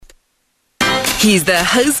He's the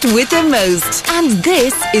host with the most. And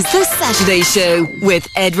this is The Saturday Show with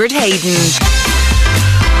Edward Hayden.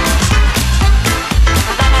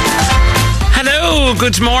 Hello,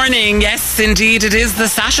 good morning. Yes, indeed, it is The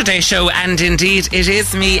Saturday Show, and indeed, it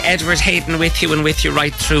is me, Edward Hayden, with you and with you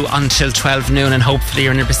right through until 12 noon, and hopefully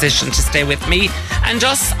you're in a position to stay with me and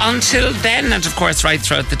us until then, and of course right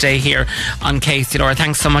throughout the day here on KCLR.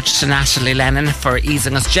 Thanks so much to Natalie Lennon for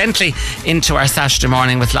easing us gently into our Saturday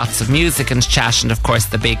morning with lots of music and chat, and of course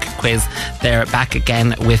the big quiz. They're back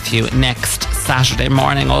again with you next Saturday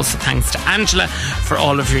morning. Also thanks to Angela for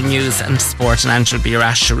all of your news and sport, and Angela be your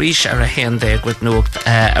Sharish Arahan there with Noach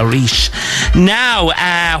Arish. Now,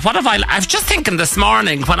 what have I was just thinking this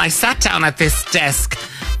morning when I sat down at this desk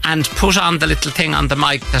and put on the little thing on the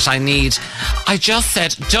mic that I need, I just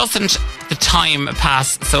said, doesn't the time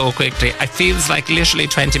pass so quickly? It feels like literally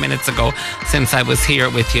 20 minutes ago since I was here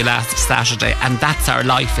with you last Saturday, and that's our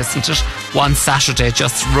life, isn't it? One Saturday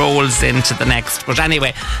just rolls into the next. But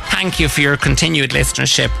anyway, thank you for your continued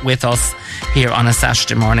listenership with us here on a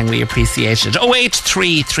Saturday morning. We appreciate it.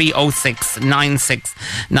 083 306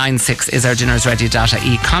 9696 is our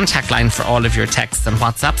dinnersready.ie contact line for all of your texts and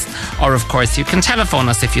WhatsApps, or of course you can telephone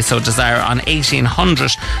us if you so desire on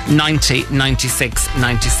 1800 90 96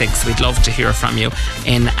 96. We'd love to hear from you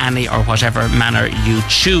in any or whatever manner you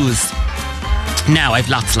choose. Now, I've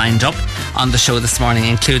lots lined up on the show this morning,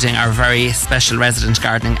 including our very special resident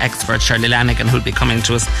gardening expert, Shirley Lanigan, who'll be coming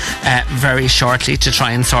to us very shortly to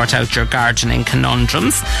try and sort out your gardening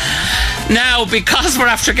conundrums. Now, because we're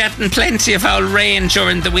after getting plenty of our rain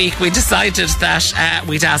during the week, we decided that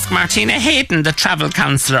we'd ask Martina Hayden, the travel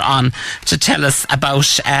counsellor, on to tell us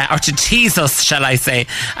about, or to tease us, shall I say,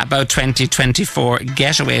 about 2024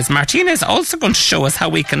 getaways. Martina is also going to show us how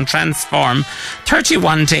we can transform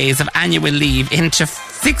 31 days of annual leave into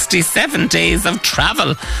 67 days of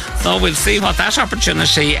travel. So we'll see what that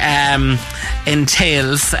opportunity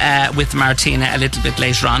entails with Martina a little bit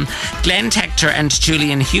later on. Glenn Tector and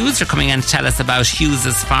Julian Hughes are coming in to tell us about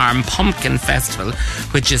Hughes' Farm Pumpkin Festival,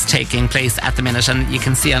 which is taking place at the minute, and you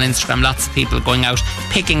can see on Instagram lots of people going out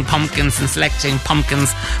picking pumpkins and selecting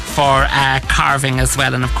pumpkins for carving as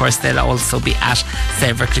well. And of course they'll also be at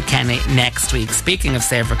Saver Kilkenny next week. Speaking of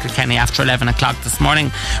Saver Kilkenny, after 11 o'clock this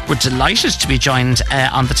morning, we're delighted to be joined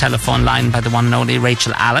on the telephone line by the one and only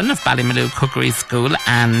Rachel Allen of Ballymaloe Cookery School,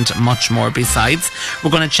 and much more besides.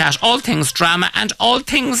 We're going to chat all things drama and all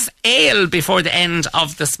things ale before the end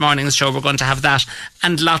of this morning's show. We're going to have that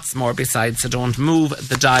and lots more besides, so don't move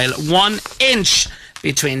the dial 1 inch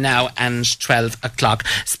between now and 12 o'clock.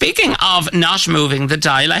 Speaking of not moving the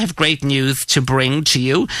dial, I have great news to bring to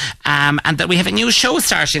you, and that we have a new show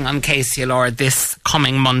starting on KCLR this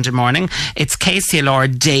coming Monday morning. It's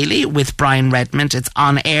KCLR Daily with Brian Redmond. It's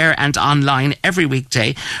on air and online every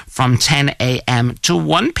weekday from 10 a.m. to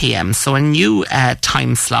 1 p.m. So a new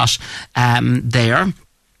time slot there.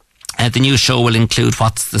 The new show will include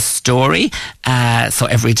What's the Story? So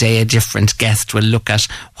every day a different guest will look at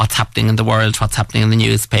what's happening in the world, what's happening in the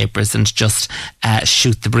newspapers, and just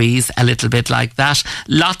shoot the breeze a little bit like that.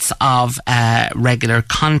 Lots of regular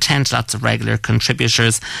content, lots of regular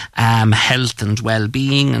contributors, health and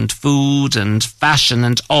well-being and food and fashion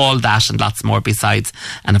and all that, and lots more besides.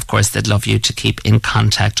 And of course they'd love you to keep in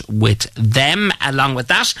contact with them. Along with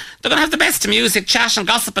that, they're going to have the best of music, chat and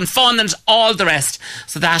gossip and fun and all the rest.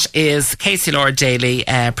 So that is KCLR Daily,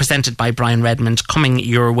 presented by Brian Redmond, coming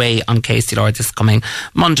your way on KCLR this coming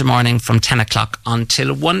Monday morning from 10 o'clock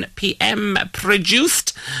until 1 p.m.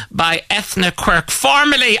 Produced by Ethna Quirk,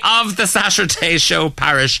 formerly of the Saturday Show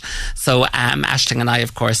Parish. So Aisling and I,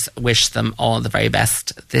 of course, wish them all the very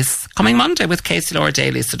best this coming Monday with KCLR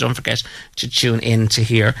Daily. So don't forget to tune in to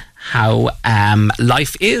hear how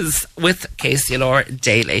life is with KCLR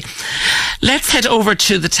Daily. Let's head over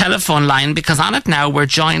to the telephone line, because on it now we're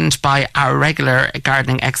joined by our regular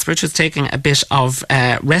gardening expert who's taking a bit of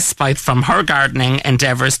respite from her gardening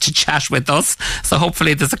endeavours to chat with us. So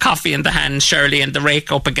hopefully there's a coffee in the hand, Shirley, and the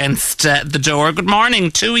rake up against the door. Good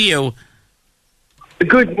morning to you.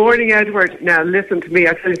 Good morning, Edward. Now listen to me,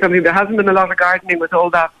 I'll tell you something. There hasn't been a lot of gardening with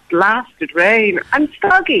all that blasted rain. I'm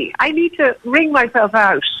stuggy. I need to wring myself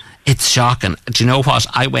out. It's shocking. Do you know what?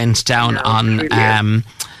 I went down on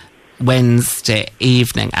Wednesday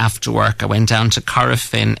evening after work. I went down to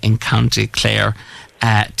Corrafin in County Clare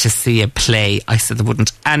to see a play. I said there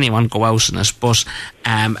wouldn't anyone go out in it, but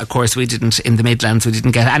of course we didn't, in the Midlands, we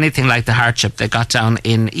didn't get anything like the hardship they got down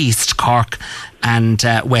in East Cork and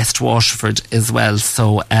West Waterford as well.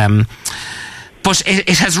 So but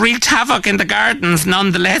it has wreaked havoc in the gardens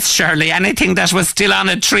nonetheless, Shirley. Anything that was still on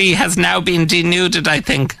a tree has now been denuded, I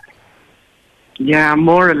think. Yeah,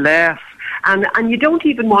 more or less. And you don't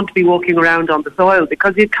even want to be walking around on the soil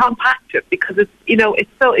because you compact it, because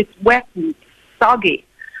it's wet and soggy,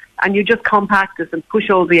 and you just compact it and push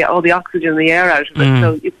all the oxygen in the air out of it.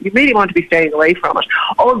 So you really want to be staying away from it.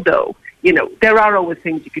 Although, there are always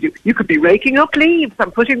things you could do. You could be raking up leaves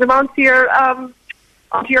and putting them onto your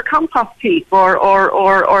compost heap,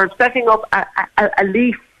 or setting up a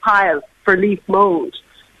leaf pile for leaf mould.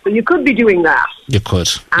 So you could be doing that. You could.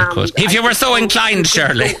 If you were so inclined,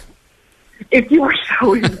 Shirley. If you were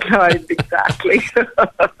so inclined, exactly.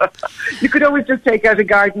 You could always just take out a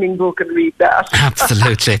gardening book and read that.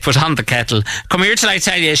 Absolutely. Put on the kettle. Come here till I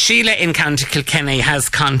tell you, Sheila in County Kilkenny has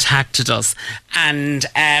contacted us, and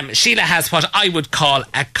Sheila has what I would call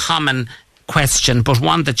a common question, but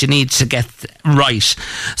one that you need to get right.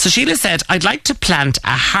 So Sheila said, I'd like to plant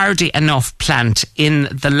a hardy enough plant in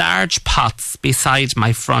the large pots beside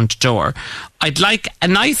my front door. I'd like a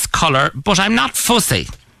nice colour, but I'm not fussy.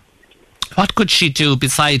 What could she do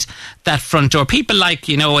beside that front door? People like,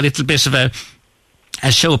 a little bit of a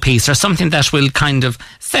showpiece or something that will kind of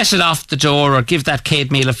set it off the door or give that Céad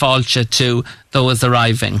Míle Fáilte to those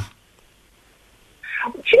arriving.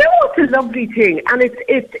 Do you know what's a lovely thing? And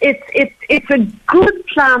it's a good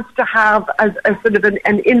plant to have as sort of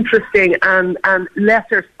an interesting and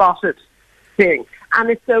lesser spotted thing. And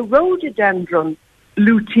it's a rhododendron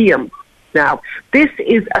luteum. Now, this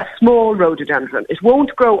is a small rhododendron. It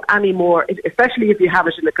won't grow any more, especially if you have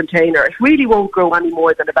it in a container. It really won't grow any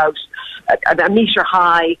more than about a metre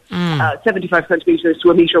high, 75 centimetres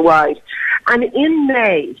to a metre wide. And in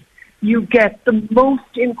May, you get the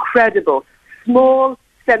most incredible small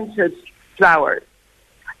scented flowers.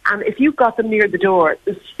 And if you've got them near the door,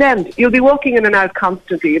 the scent, you'll be walking in and out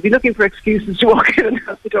constantly. You'll be looking for excuses to walk in and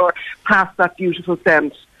out the door past that beautiful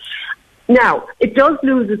scent. Now, it does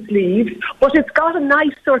lose its leaves, but it's got a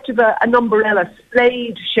nice sort of an umbrella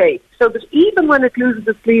splayed shape, so that even when it loses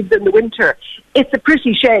its leaves in the winter, it's a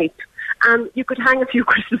pretty shape. And you could hang a few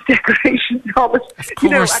Christmas decorations on it. Of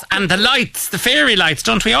course, and the lights, the fairy lights.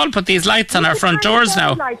 Don't we all put these lights on our front doors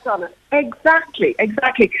now? Lights on it. Exactly.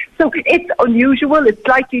 So it's unusual, it's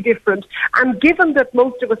slightly different. And given that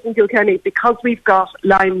most of us in Kilkenny, because we've got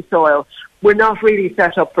lime soil, we're not really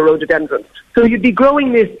set up for rhododendrons. So you'd be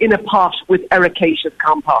growing this in a pot with ericaceous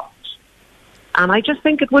compost. And I just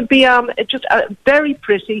think it would be just a very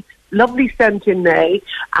pretty, lovely scent in May.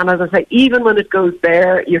 And as I say, even when it goes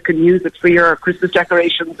bare, you can use it for your Christmas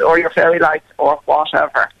decorations or your fairy lights or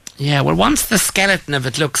whatever. Yeah, well, once the skeleton of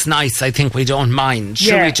it looks nice, I think we don't mind.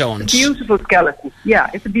 Sure, we don't. It's a beautiful skeleton. Yeah,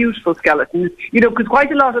 it's a beautiful skeleton. Because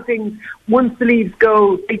quite a lot of things, once the leaves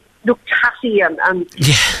go, they look tatty and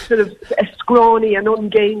sort of scrawny and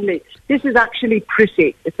ungainly. This is actually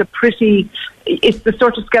pretty. It's the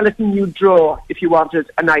sort of skeleton you draw if you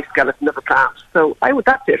wanted a nice skeleton of a plant. So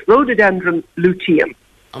that's it. Rhododendron luteum.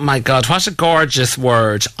 Oh my God, what a gorgeous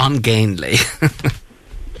word, ungainly.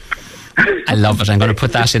 I love it. I'm going to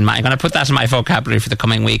put that in my vocabulary for the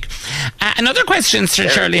coming week. Another question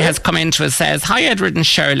Shirley has come into us, says, hi Edward and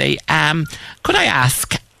Shirley, could I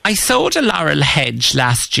ask, I sowed a laurel hedge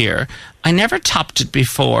last year. I never topped it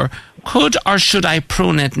before. Could or should I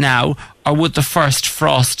prune it now, or would the first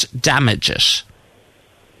frost damage it?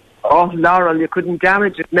 Oh, laurel, you couldn't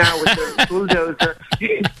damage it now with the bulldozer.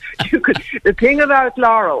 The thing about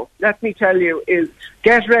laurel, let me tell you, is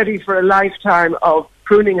get ready for a lifetime of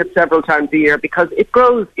pruning it several times a year, because it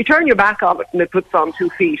grows. You turn your back on it and it puts on 2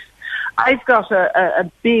 feet. I've got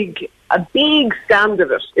a big stand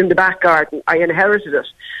of it in the back garden. I inherited it,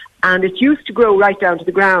 and it used to grow right down to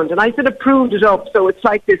the ground, and I sort of pruned it up so it's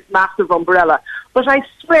like this massive umbrella. But I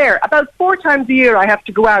swear, about 4 times a year I have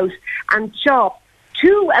to go out and chop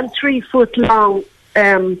 2 and 3 foot long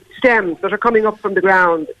stems that are coming up from the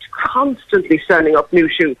ground, constantly sending up new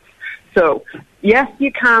shoots. So yes,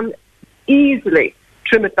 you can easily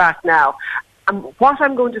trim it back now. And what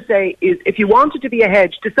I'm going to say is, if you want it to be a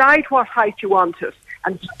hedge, decide what height you want it,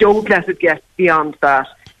 and don't let it get beyond that.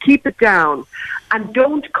 Keep it down, and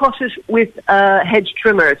don't cut it with hedge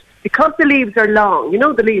trimmers, because the leaves are long. You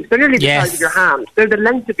know the leaves, they're nearly the size of your hand. They're the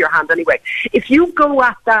length of your hand anyway. If you go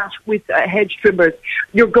at that with hedge trimmers,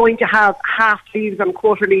 you're going to have half leaves and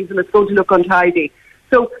quarter leaves, and it's going to look untidy.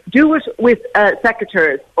 So do it with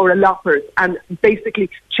secateurs or a loppers, and basically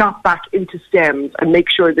chop back into stems and make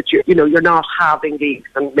sure that you're not halving leaves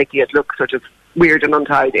and making it look sort of weird and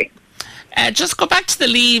untidy. Just go back to the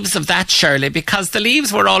leaves of that, Shirley, because the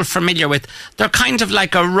leaves we're all familiar with, they're kind of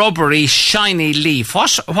like a rubbery, shiny leaf.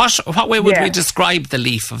 What way would we describe the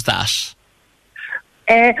leaf of that?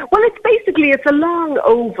 Well, it's a long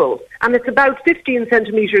oval, and it's about 15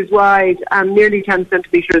 centimetres wide and nearly 10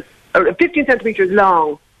 centimetres, or 15 centimetres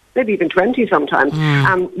long, maybe even 20 sometimes,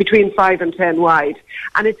 between 5 and 10 wide.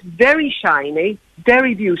 And it's very shiny,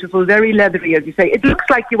 very beautiful, very leathery, as you say. It looks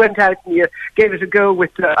like you went out and you gave it a go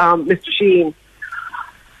with Mr. Sheen.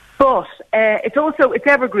 But it's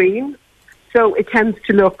evergreen, so it tends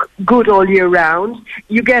to look good all year round.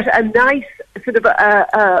 You get a nice sort of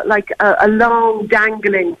a long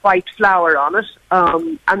dangling white flower on it,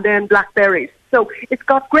 and then blackberries. So it's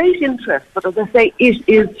got great interest, but as I say, it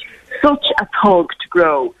is such a tug to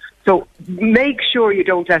grow. So make sure you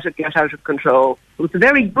don't let it get out of control. It's a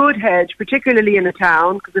very good hedge, particularly in a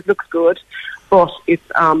town, because it looks good, but it's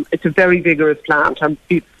a very vigorous plant, and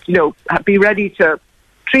be ready to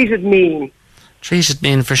treat it mean. Treat it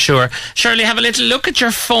mean for sure. Shirley, have a little look at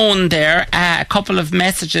your phone there. A couple of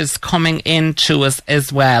messages coming in to us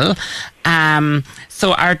as well.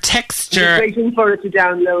 So our texter... I'm waiting for it to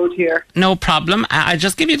download here. No problem. I'll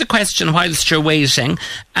just give you the question whilst you're waiting.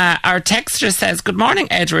 Our texter says, "Good morning,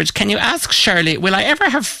 Edward. Can you ask Shirley, will I ever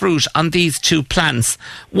have fruit on these two plants?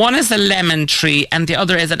 One is a lemon tree and the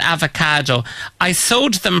other is an avocado. I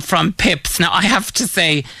sowed them from pips." Now, I have to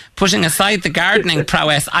say, putting aside the gardening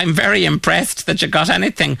prowess, I'm very impressed that you got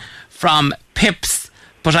anything from pips.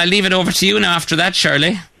 But I'll leave it over to you now after that,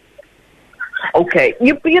 Shirley. Okay.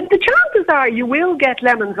 The chances are you will get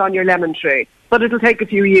lemons on your lemon tree, but it'll take a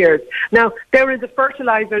few years. Now, there is a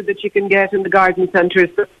fertiliser that you can get in the garden centres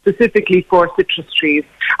specifically for citrus trees,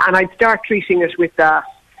 and I'd start treating it with that.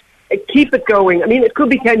 Keep it going. I mean, it could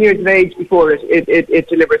be 10 years of age before it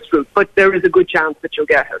delivers fruit, but there is a good chance that you'll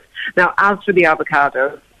get it. Now, as for the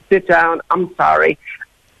avocado, sit down. I'm sorry.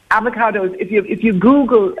 Avocados, if you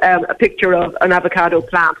Google a picture of an avocado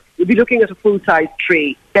plant, you'll be looking at a full-size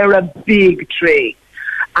tree. They're a big tree.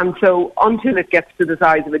 And so until it gets to the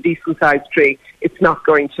size of a decent-sized tree, it's not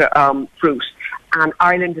going to fruit. And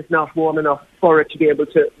Ireland is not warm enough for it to be able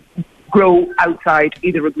to grow outside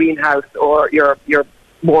either a greenhouse or your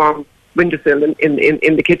warm windowsill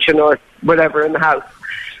in the kitchen or whatever in the house.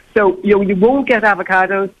 So you won't get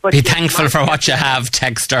avocados. But be thankful for what you have,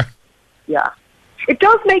 texter. Yeah. It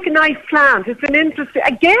does make a nice plant. It's an interesting...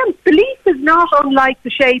 Again, the leaf is not unlike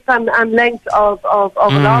the shape and length of a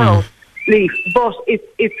laurel leaf, but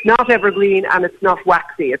it's not evergreen and it's not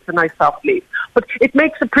waxy. It's a nice soft leaf. But it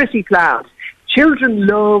makes a pretty plant. Children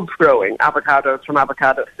love growing avocados from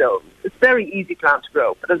avocado stones. It's a very easy plant to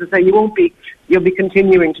grow. But as I say, you'll be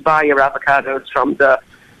continuing to buy your avocados from the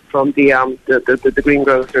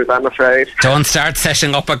greengrocers, I'm afraid. Don't start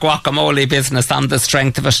setting up a guacamole business on the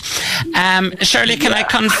strength of it. Shirley, can I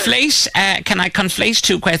conflate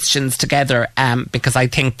two questions together? Because I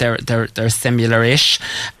think they're similar-ish.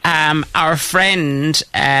 Our friend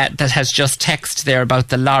that has just texted there about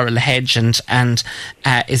the laurel hedge and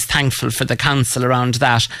is thankful for the counsel around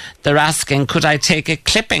that. They're asking, could I take a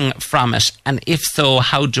clipping from it? And if so,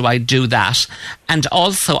 how do I do that? And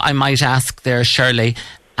also, I might ask there, Shirley,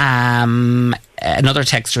 another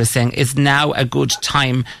texter is saying, is now a good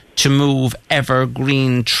time to move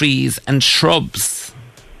evergreen trees and shrubs?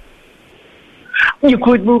 You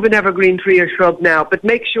could move an evergreen tree or shrub now, but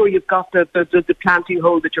make sure you've got the planting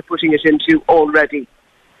hole that you're putting it into already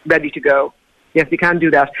ready to go. Yes, you can do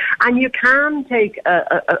that. And you can take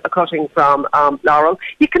a cutting from laurel.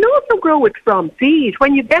 You can also grow it from seed.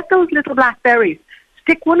 When you get those little blackberries,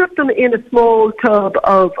 stick one of them in a small tub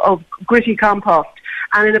of gritty compost.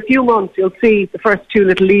 And in a few months, you'll see the first two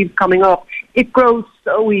little leaves coming up. It grows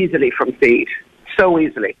so easily from seed, so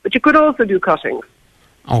easily. But you could also do cuttings.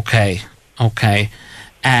 Okay.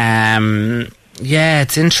 Yeah,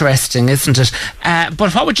 it's interesting, isn't it?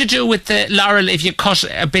 But what would you do with the laurel if you cut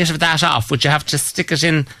a bit of that off? Would you have to stick it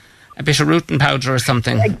in a bit of rooting powder or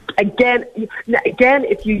something? Again,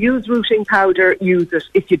 if you use rooting powder, use it.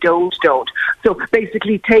 If you don't. So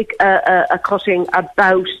basically take a cutting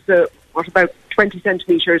about 20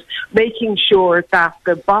 centimetres, making sure that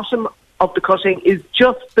the bottom of the cutting is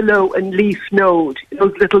just below a leaf node,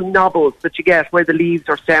 those little knobbles that you get where the leaves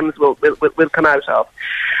or stems will come out of,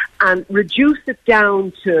 and reduce it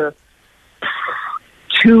down to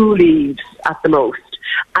 2 leaves at the most.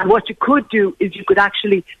 And what you could do is you could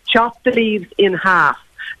actually chop the leaves in half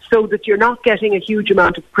so that you're not getting a huge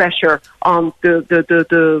amount of pressure on the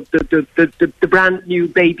brand new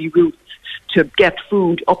baby roots to get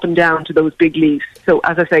food up and down to those big leaves. So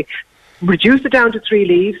as I say, reduce it down to 3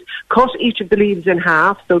 leaves, cut each of the leaves in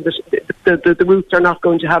half so that the roots are not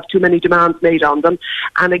going to have too many demands made on them,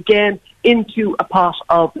 and again into a pot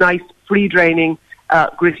of nice free-draining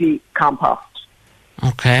gritty compost.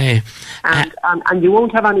 Okay. And you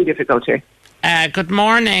won't have any difficulty. Good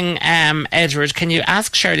morning, Edward. Can you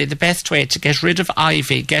ask Shirley the best way to get rid of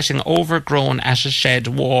ivy getting overgrown at a shed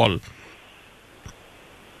wall?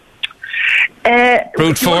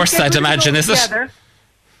 Brute force, I'd imagine, is it?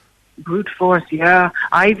 Brute force, yeah.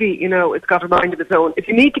 Ivy, it's got a mind of its own. If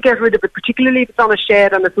you need to get rid of it, particularly if it's on a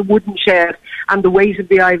shed and it's a wooden shed, and the weight of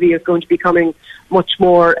the ivy is going to be coming much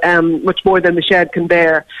more than the shed can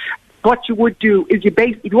bear, what you would do is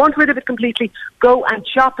if you want rid of it completely, go and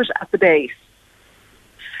chop it at the base.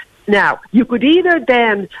 Now, you could either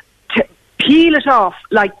then peel it off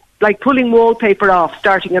like pulling wallpaper off,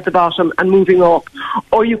 starting at the bottom and moving up,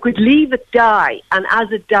 or you could leave it die, and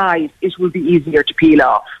as it dies, it will be easier to peel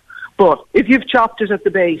off. But if you've chopped it at the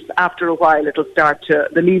base, after a while,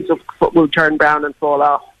 the leaves will turn brown and fall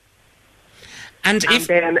off. And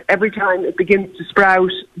then every time it begins to sprout,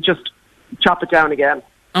 just chop it down again.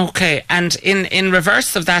 Okay, and in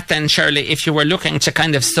reverse of that then, Shirley, if you were looking to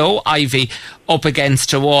kind of sow ivy up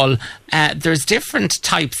against a wall, there's different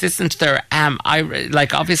types, isn't there?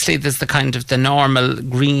 Obviously there's the kind of the normal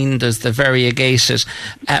green, there's the variegated.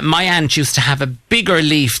 My aunt used to have a bigger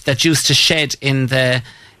leaf that used to shed in the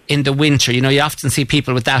winter. You often see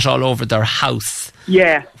people with that all over their house.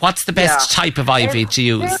 Yeah. What's the best type of ivy to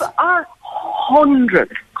use? There are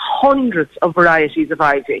hundreds of varieties of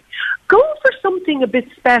ivy. Go for something a bit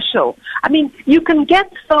special. I mean, you can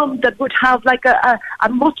get some that would have like a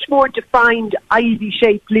much more defined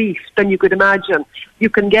ivy-shaped leaf than you could imagine. You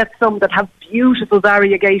can get some that have beautiful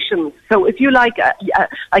variegations. So if you like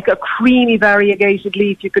a creamy variegated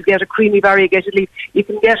leaf, you could get a creamy variegated leaf. You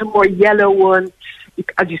can get a more yellow one.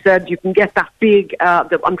 As you said, you can get that big,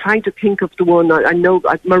 I'm trying to think of the one, I know,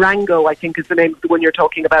 Marengo, I think is the name of the one you're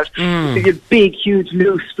talking about. It's a big, huge,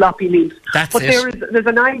 loose, floppy leaf. That's but it. There's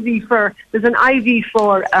an ivy for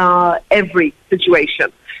every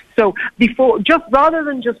situation. So rather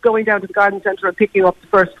than just going down to the garden centre and picking up the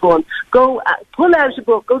first one, go pull out a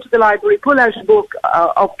book, go to the library, pull out a book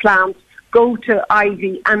of plants, go to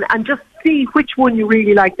ivy and just see which one you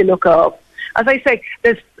really like the look of. As I say,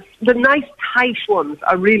 the nice tight ones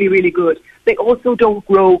are really, really good. They also don't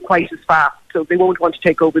grow quite as fast, so they won't want to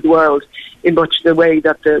take over the world in much the way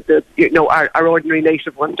that our ordinary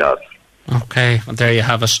native one does. Okay, well, there you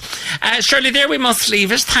have it. Shirley, there we must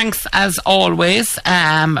leave it. Thanks, as always,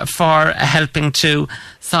 for helping to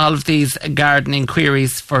solve these gardening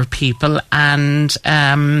queries for people. And,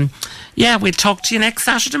 we'll talk to you next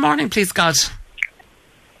Saturday morning, please God.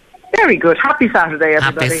 Very good. Happy Saturday,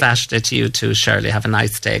 everybody. Happy Saturday to you too, Shirley. Have a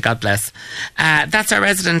nice day. God bless. That's our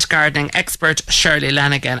resident gardening expert, Shirley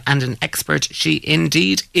Lanigan, and an expert she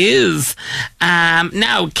indeed is.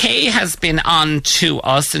 Now, Kay has been on to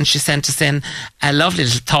us, and she sent us in a lovely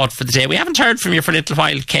little thought for the day. We haven't heard from you for a little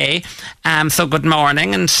while, Kay, so good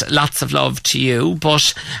morning and lots of love to you.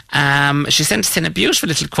 But she sent us in a beautiful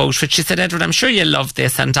little quote, which she said, Edward, I'm sure you'll love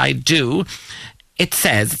this, and I do. It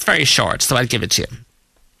says, it's very short, so I'll give it to you.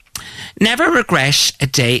 Never regret a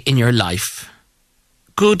day in your life.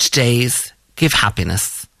 Good days give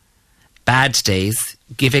happiness. Bad days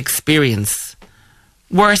give experience.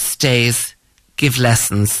 Worst days give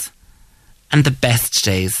lessons. And the best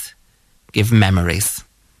days give memories.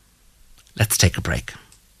 Let's take a break.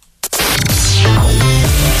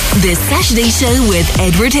 The Saturday Show with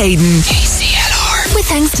Edward Hayden. KCLR. With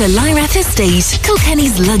thanks to Lyrath Estate,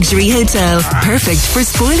 Kilkenny's luxury hotel. Perfect for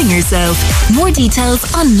spoiling yourself. More details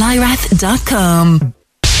on lyrath.com.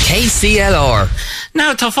 KCLR.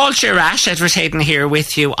 Now, Tofáilte Rash, Edward Hayden here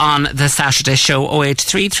with you on the Saturday Show.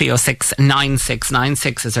 083 306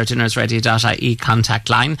 9696 is our dinnersready.ie contact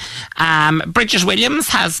line. Bridget Williams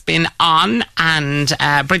has been on, and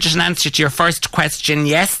Bridget, in answer to your first question,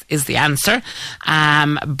 yes is the answer.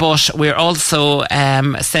 But we're also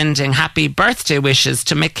sending happy birthday wishes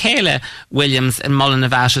to Michaela Williams in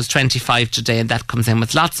Mullinavat, who's 25 today, and that comes in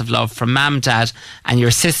with lots of love from Mam, Dad, and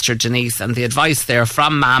your sister Denise. And the advice there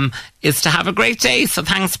from Mam is to have a great day. So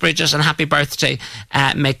thanks, Bridget, and happy birthday,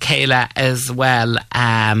 Michaela, as well.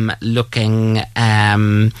 Looking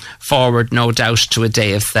forward, no doubt, to a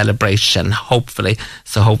day of celebration, hopefully.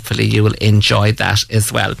 So hopefully you will enjoy that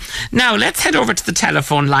as well. Now, let's head over to the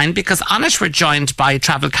telephone line, because on it we're joined by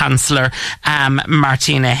travel counsellor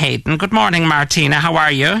Martina Hayden. Good morning, Martina. How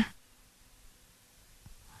are you?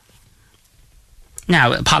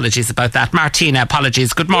 Now, apologies about that. Martina,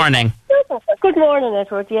 apologies. Good morning. Good morning,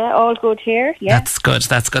 Edward. Yeah, all good here. Yeah. That's good.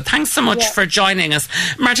 Thanks so much for joining us.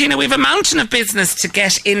 Martina, we have a mountain of business to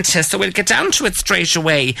get into, so we'll get down to it straight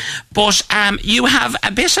away. But you have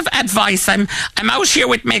a bit of advice. I'm out here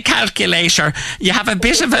with my calculator. You have a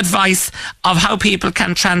bit of advice of how people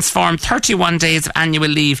can transform 31 days of annual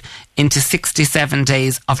leave into 67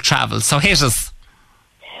 days of travel. So hit us.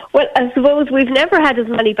 Well, I suppose we've never had as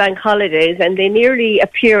many bank holidays, and they nearly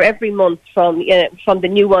appear every month from the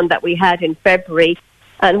new one that we had in February.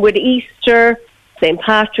 And with Easter, St.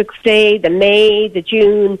 Patrick's Day, the May, the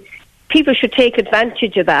June, people should take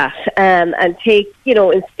advantage of that and take,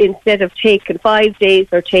 instead of taking 5 days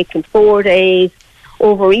or taking 4 days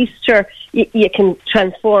over Easter, you can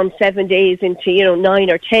transform 7 days into, 9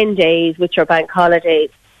 or 10 days, which are bank holidays.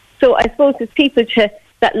 So I suppose it's people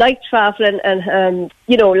that like travelling and,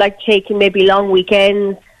 like taking maybe long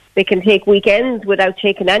weekends. They can take weekends without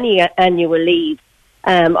taking any annual leave,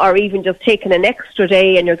 or even just taking an extra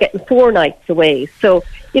day and you're getting 4 nights away. So,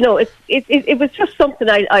 it was just something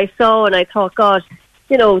I saw and I thought, God,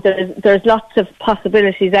 there's lots of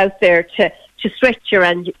possibilities out there to stretch your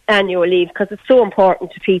annual leave, because it's so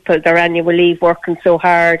important to people, their annual leave, working so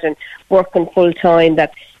hard and working full time,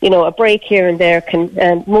 that a break here and there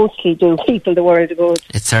can mostly do people the world of good.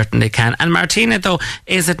 It certainly can. And Martina, though,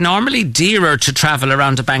 is it normally dearer to travel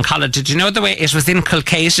around a bank holiday? Do you know the way it was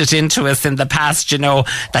inculcated into us in the past,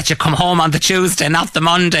 that you come home on the Tuesday, not the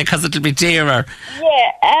Monday, because it'll be dearer?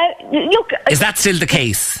 Yeah, look... Is that still the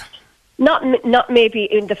case? Not maybe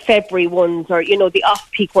in the February ones or, the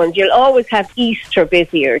off-peak ones. You'll always have Easter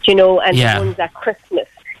busier, and the ones at Christmas.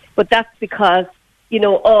 But that's because,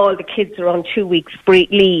 all the kids are on 2 weeks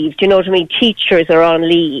leave. Do you know what I mean? Teachers are on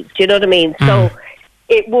leave. Do you know what I mean? So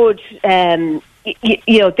it would,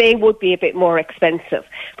 they would be a bit more expensive.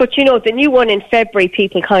 But, the new one in February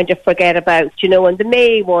people kind of forget about, and the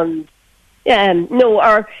May ones,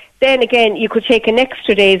 or... Then again, you could take an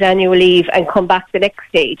extra day's annual leave and come back the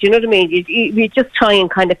next day. Do you know what I mean? You just try and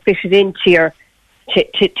kind of fit it into your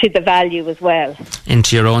to the value as well.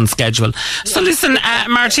 Into your own schedule. So listen,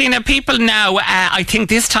 Martina, people now, I think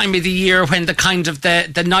this time of the year when the kind of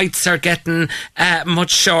the nights are getting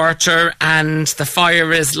much shorter and the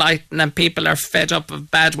fire is lighting and people are fed up of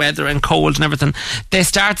bad weather and cold and everything, they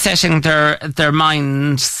start setting their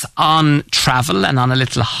minds on travel and on a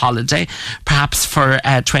little holiday, perhaps for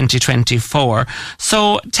 2024.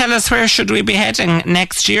 So tell us, where should we be heading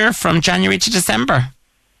next year from January to December?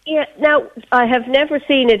 Yeah, now, I have never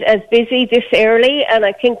seen it as busy this early, and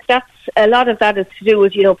I think a lot of that is to do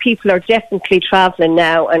with, people are definitely travelling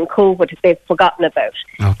now, and COVID they've forgotten about.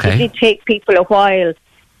 Okay. It did take people a while,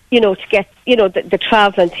 to get, the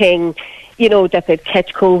travelling thing, that they'd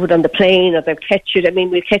catch COVID on the plane, or they'd catch it,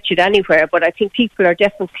 we'll catch it anywhere, but I think people are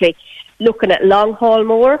definitely looking at long haul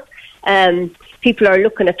more. People are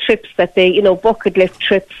looking at trips that they, bucket list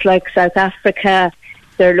trips like South Africa.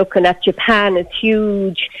 They're looking at Japan, it's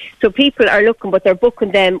huge. So people are looking, but they're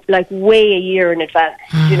booking them like way a year in advance.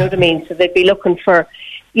 You know what I mean? So they'd be looking for,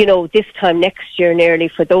 this time next year nearly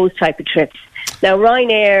for those type of trips. Now,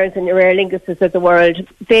 Ryanair's and your Aer Linguses of the world,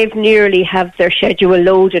 they've nearly have their schedule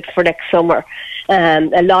loaded for next summer.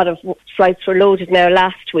 A lot of flights were loaded now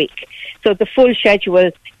last week. So the full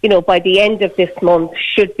schedule, by the end of this month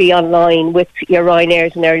should be online with your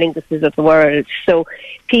Ryanair's and Aer Linguses of the world. So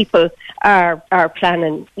people are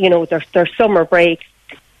planning, their summer break,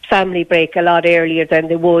 family break a lot earlier than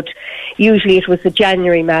they would. Usually it was the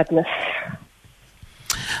January madness.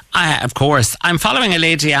 Of course. I'm following a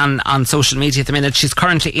lady on social media at the minute. She's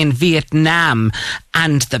currently in Vietnam,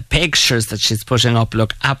 and the pictures that she's putting up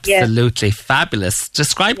look absolutely fabulous.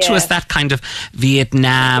 Describe to us that kind of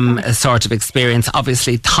Vietnam sort of experience.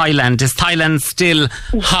 Obviously, Thailand. Is Thailand still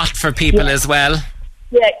hot for people as well?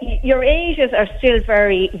 Yeah, your Asias are still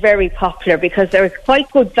very, very popular because there is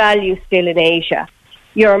quite good value still in Asia.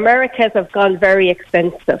 Your Americas have gone very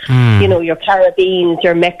expensive. Your Caribbeans,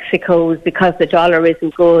 your Mexicos, because the dollar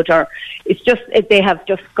isn't good, or it's just, they have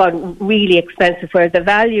just gone really expensive, where the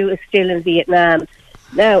value is still in Vietnam.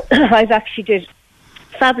 Now, I've actually did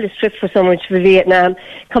a fabulous trip for someone to Vietnam,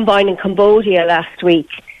 combining Cambodia last week.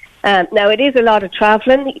 Now, it is a lot of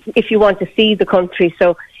travelling if you want to see the country,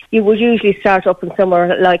 so you would usually start up in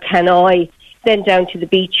somewhere like Hanoi, then down to the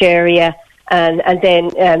beach area, and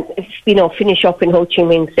then finish up in Ho Chi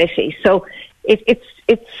Minh City. So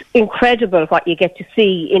it's incredible what you get to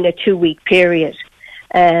see in a 2-week period.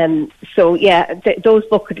 Those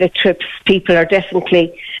bucket list trips people are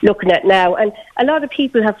definitely looking at now, and a lot of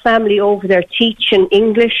people have family over there teaching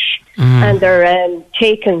English, and they're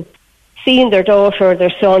seeing their daughter or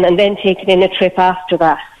their son and then taking in a trip after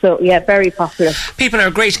that. So, very popular. People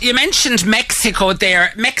are great. You mentioned Mexico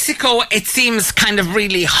there. Mexico, it seems kind of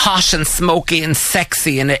really hot and smoky and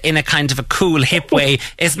sexy in a kind of a cool, hip way.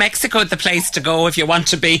 Is Mexico the place to go if you want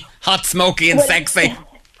to be hot, smoky and sexy?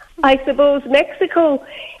 I suppose Mexico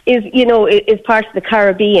is part of the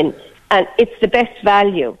Caribbean, and it's the best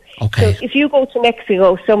value. Okay. So if you go to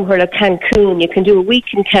Mexico, somewhere like Cancun, you can do a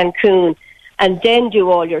week in Cancun and then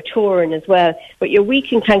do all your touring as well. But your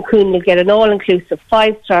week in Cancun, you'll get an all-inclusive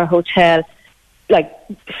 5-star hotel, like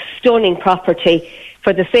stunning property,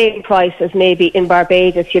 for the same price as maybe in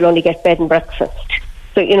Barbados, you'll only get bed and breakfast.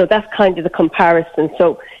 So, that's kind of the comparison.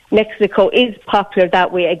 So Mexico is popular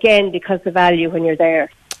that way, again, because of value when you're there.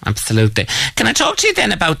 Absolutely. Can I talk to you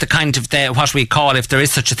then about the kind of what we call, if there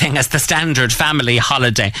is such a thing as the standard family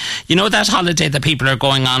holiday? That holiday that people are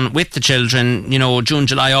going on with the children, June,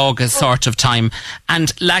 July, August sort of time.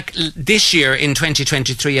 And like this year in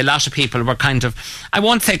 2023, a lot of people were kind of, I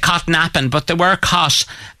won't say caught napping, but they were caught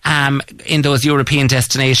in those European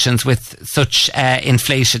destinations with such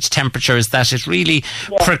inflated temperatures that it really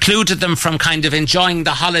precluded them from kind of enjoying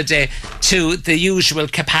the holiday to the usual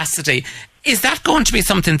capacity. Is that going to be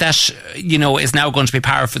something that, is now going to be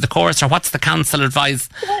par for the course, or what's the council advice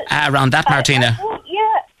around that, Martina?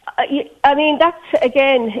 I mean, that's,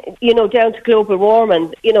 again, down to global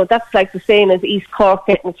warming. That's like the same as East Cork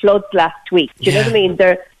getting floods last week. Do you know what I mean?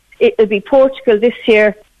 It'll be Portugal this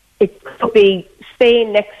year. It could be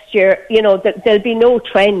Spain next year. There'll be no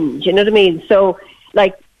trend. You know what I mean? So,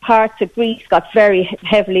 like, parts of Greece got very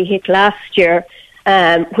heavily hit last year,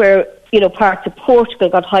 where parts of Portugal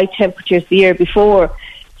got high temperatures the year before.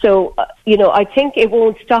 So, I think it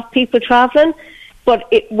won't stop people travelling, but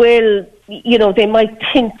it will, they might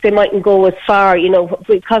think they mightn't go as far,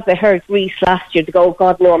 because they heard Greece last year, they go, oh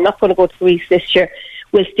God, no, I'm not going to go to Greece this year.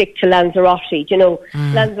 We'll stick to Lanzarote.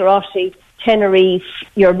 Lanzarote, Tenerife,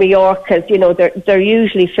 your Mallorcas, they're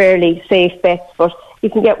usually fairly safe bets, but you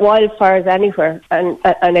can get wildfires anywhere. And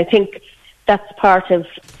I think that's part of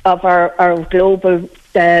our global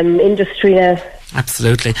industry now.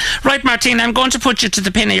 Absolutely. Right, Martina, I'm going to put you to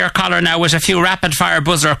the pin of your collar now with a few rapid-fire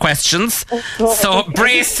buzzer questions. So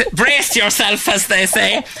brace yourself, as they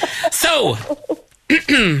say. So,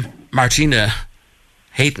 Martina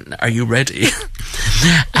Hayden, are you ready?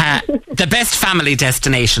 The best family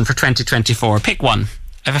destination for 2024. Pick one.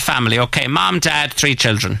 I have a family, okay. Mom, dad, 3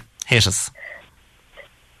 children. Hit us.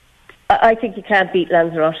 I think you can't beat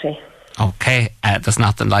Lanzarote. Okay, there's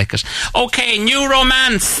nothing like it. Okay, new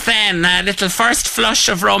romance then. A little first flush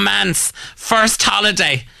of romance. First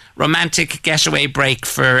holiday. Romantic getaway break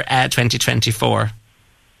for 2024.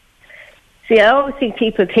 See, I always think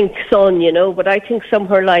people think sun, but I think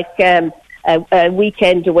somewhere like a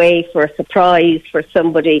weekend away for a surprise for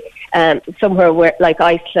somebody, somewhere where like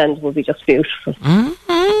Iceland would be just beautiful.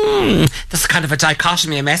 There's kind of a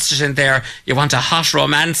dichotomy, a message in there. You want a hot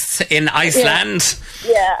romance in Iceland.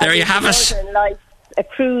 Yeah. There you have it. Northern Lights, a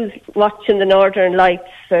cruise watching the Northern Lights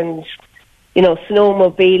and,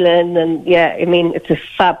 snowmobiling, and it's a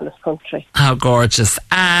fabulous country. How gorgeous.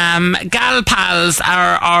 Gal pals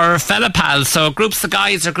are fella pals, so groups of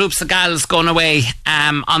guys or groups of gals going away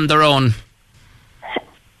on their own.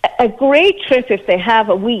 A great trip, if they have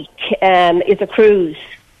a week, is a cruise.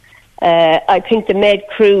 I think the Med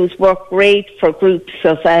cruise work great for groups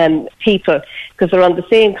of people because they're on the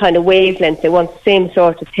same kind of wavelength. They want the same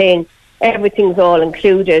sort of thing. Everything's all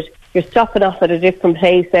included. You're stopping off at a different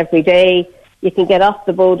place every day. You can get off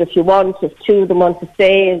the boat if you want. If 2 of them want to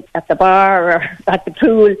stay at the bar or at the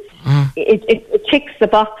pool, it ticks the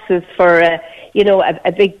boxes for a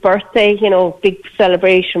big birthday. Big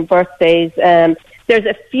celebration birthdays. There's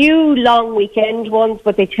a few long weekend ones,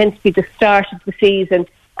 but they tend to be the start of the season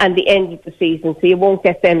and the end of the season, so you won't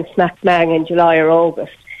get them smack bang in July or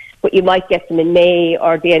August, but you might get them in May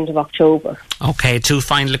or the end of October. Okay, 2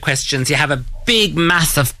 final questions. You have a big,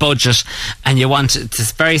 massive budget and you want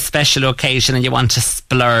it's a very special occasion and you want to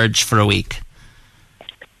splurge for a week.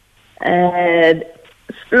 Splurge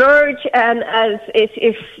as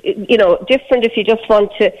if different if you just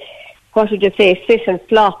want to, what would you say, sit and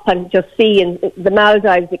flop and just see, and the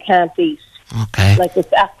Maldives you can't beat. Okay. Like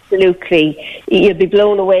it's absolutely, you'll be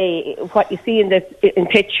blown away. What you see in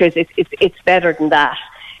pictures, it's better than that.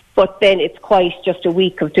 But then it's quite just a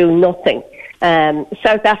week of doing nothing.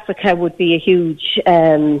 South Africa would be a huge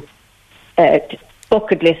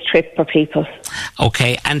bucket list trip for people.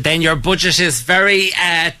 Okay, and then your budget is very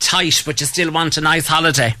tight, but you still want a nice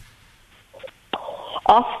holiday.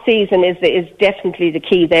 Off season is definitely the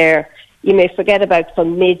key there. You may forget about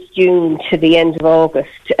from mid-June to the end of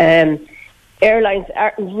August. Airlines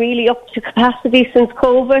aren't really up to capacity since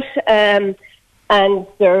COVID, and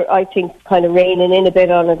they're, I think, kind of reining in a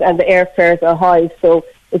bit on it, and the airfares are high. So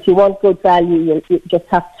if you want good value, you just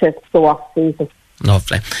have to go off season.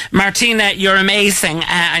 Lovely. Martina, you're amazing.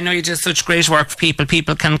 I know you do such great work for people.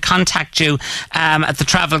 People can contact you at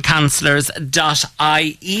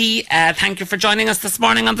thetravelcounsellors.ie. Thank you for joining us this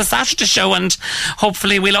morning on the Saturday show, and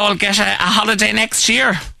hopefully we'll all get a holiday next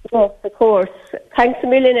year. Yes, of course. Thanks a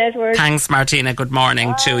million, Edward. Thanks, Martina. Good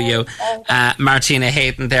morning to you. Martina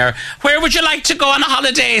Hayden there. Where would you like to go on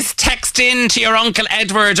holidays? Text in to your Uncle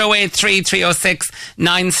Edward, 083 306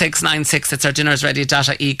 9696. It's our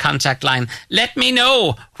dinnersready.ie contact line. Let me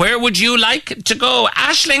know, where would you like to go?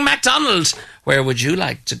 Aisling MacDonald, where would you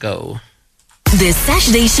like to go? The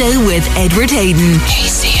Saturday Show with Edward Hayden.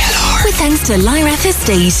 KCLR. With thanks to Lyrath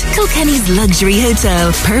Estate, Kilkenny's luxury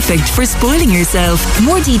hotel. Perfect for spoiling yourself.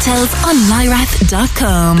 More details on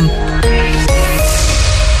lyrath.com.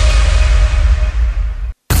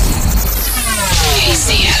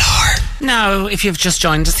 KCLR. Now, if you've just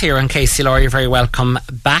joined us here on KCLR, you're very welcome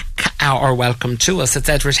back, or welcome to us. It's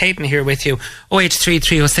Edward Hayden here with you. 083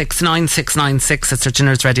 306 9696. It's our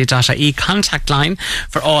dinnersready.ie contact line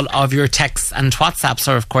for all of your texts and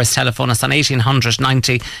WhatsApps, or of course telephone us on 1800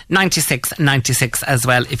 90 96 96 as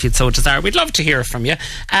well if you'd so desire. We'd love to hear from you.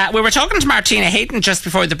 We were talking to Martina Hayden just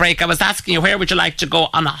before the break. I was asking you, where would you like to go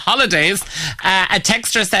on holidays? A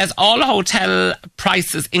texter says all hotel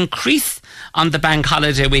prices increase on the bank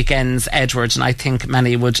holiday weekends, Edward, and I think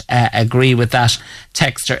many would agree with that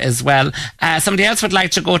texter as well. Somebody else would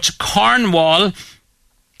like to go to Cornwall,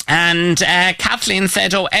 and Kathleen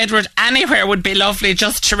said, oh, Edward, anywhere would be lovely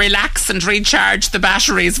just to relax and recharge the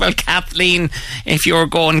batteries. Well, Kathleen, if you're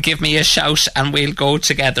going, give me a shout and we'll go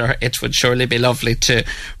together. It would surely be lovely to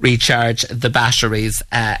recharge the batteries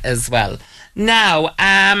as well. Now,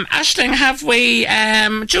 Aisling, have we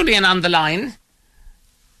Julian on the line?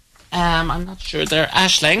 I'm not sure there.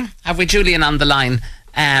 Aisling, have we Julian on the line?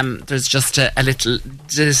 There's just a little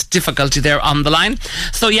difficulty there on the line.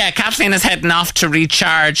 So yeah, Kathleen is heading off to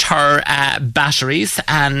recharge her batteries,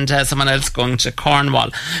 and someone else going to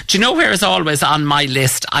Cornwall. Do you know where is always on my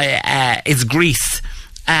list? Is Greece.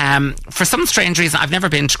 For some strange reason, I've never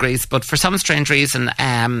been to Greece, but for some strange reason,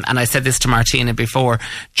 and I said this to Martina before,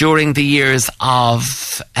 during the years of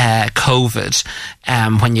COVID,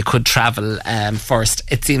 when you could travel first,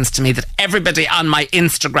 it seems to me that everybody on my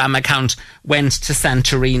Instagram account went to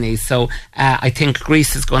Santorini. So I think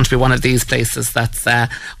Greece is going to be one of these places that's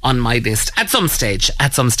on my list. At some stage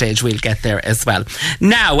we'll get there as well.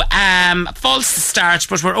 Now, false start,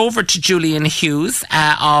 but we're over to Julian Hughes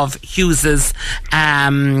of Hughes's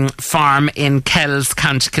farm in Kells,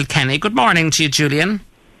 County Kilkenny. Good morning to you, Julian.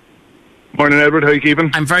 Morning, Edward. How are you keeping?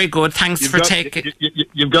 I'm very good. Thanks for taking.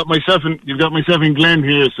 You've got myself in Glen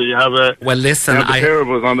here, so you have a. Well, listen, the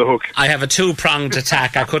terribles on the hook. I have a two-pronged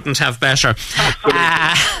attack. I couldn't have better.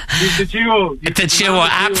 It's a duo. It's a duo,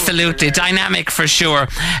 absolutely dynamic for sure.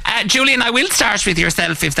 Julian, I will start with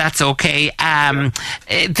yourself if that's okay.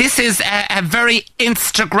 This is a very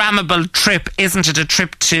Instagrammable trip, isn't it? A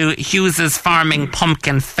trip to Hughes's Farming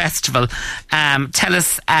Pumpkin Festival. Tell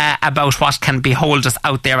us about what can behold us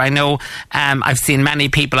out there. I know. I've seen many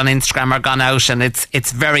people on Instagram are gone out, and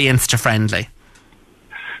it's very Insta friendly.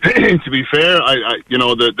 To be fair, I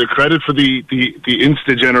the credit for the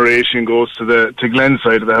Insta generation goes to Glen's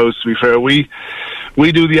side of the house. To be fair, we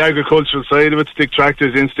do the agricultural side of it, stick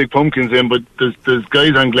tractors in, stick pumpkins in, but there's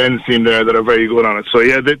guys on Glen's team there that are very good on it. So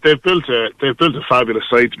yeah, they've built a fabulous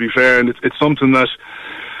site, to be fair, and it's something that,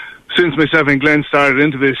 since myself and Glenn started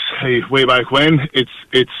into this way back when,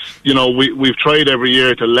 we've tried every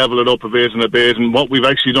year to level it up a bit, and what we've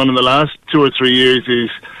actually done in the last 2 or 3 years is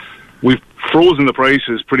we've frozen the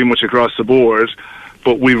prices pretty much across the board,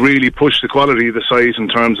 but we really pushed the quality of the site in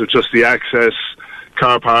terms of just the access,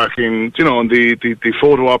 car parking, and the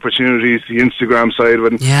photo opportunities, the Instagram side of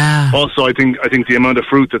it. Yeah. Also, I think the amount of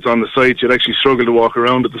fruit that's on the site, you'd actually struggle to walk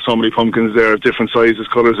around it. There's so many pumpkins there of different sizes,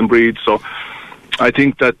 colours and breeds. So I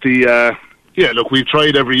think that we've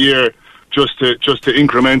tried every year just to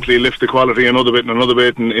incrementally lift the quality another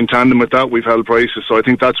bit, and in tandem with that, we've held prices. So I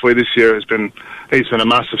think that's why this year has been a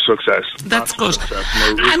massive success. That's good.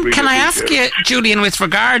 And can I ask you, Julian, with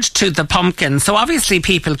regard to the pumpkin? So obviously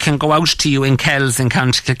people can go out to you in Kells in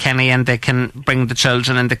County Kilkenny, and they can bring the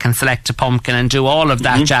children, and they can select a pumpkin and do all of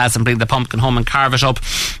that jazz and bring the pumpkin home and carve it up.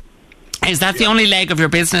 Is that the only leg of your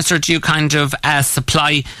business, or do you kind of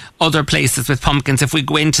supply other places with pumpkins? If we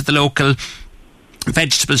go into the local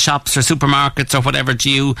vegetable shops or supermarkets or whatever,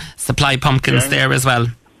 do you supply pumpkins there as well?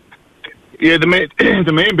 Yeah, the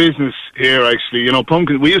main business here, actually,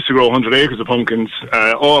 pumpkins. We used to grow 100 acres of pumpkins,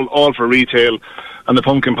 all for retail, and the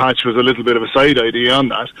pumpkin patch was a little bit of a side idea on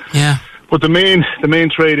that. Yeah. But the main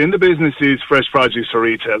trade in the business is fresh produce for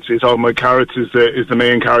retail. So you're talking about carrots is the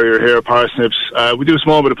main carrier here, parsnips. We do a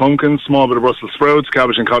small bit of pumpkins, small bit of Brussels sprouts,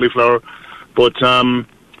 cabbage and cauliflower. But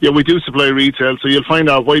we do supply retail, so you'll find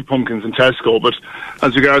our white pumpkins in Tesco, but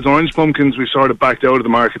as regards orange pumpkins, we've sort of backed out of the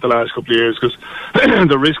market the last couple of years because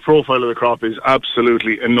the risk profile of the crop is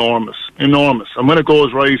absolutely enormous. And when it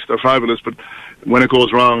goes right, they're fabulous, but when it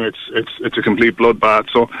goes wrong, it's a complete bloodbath.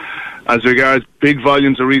 So as regards big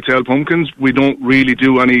volumes of retail pumpkins, we don't really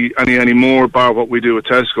do any more bar what we do at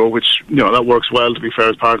Tesco, which, that works well, to be fair,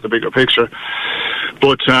 as part of the bigger picture.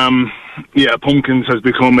 But, pumpkins has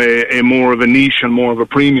become a more of a niche and more of a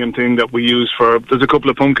premium thing that we use there's a couple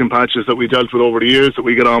of pumpkin patches that we dealt with over the years that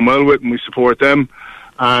we get on well with, and we support them,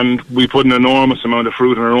 and we put an enormous amount of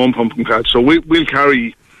fruit in our own pumpkin patch. So we'll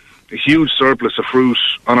carry a huge surplus of fruit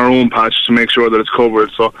on our own patch to make sure that it's covered.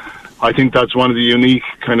 So I think that's one of the unique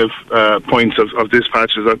kind of points of this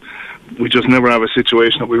patch, is that we just never have a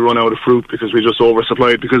situation that we run out of fruit because we just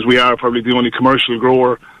oversupply it, because we are probably the only commercial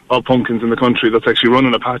grower of pumpkins in the country that's actually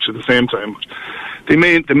running a patch at the same time. The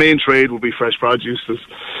main trade will be fresh produce.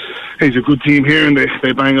 There's a good team here, and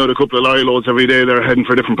they bang out a couple of lorry loads every day. They're heading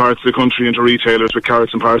for different parts of the country into retailers with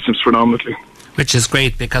carrots and parsnips predominantly. Which is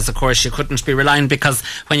great, because of course you couldn't be relying, because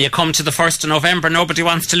when you come to the 1st of November, nobody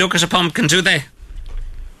wants to look at a pumpkin, do they?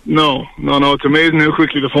 No. It's amazing how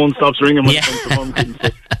quickly the phone stops ringing when it comes to pumpkins.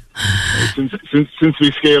 Since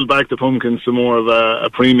we scaled back the pumpkins to more of a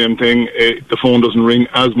premium thing, the phone doesn't ring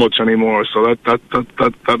as much anymore. So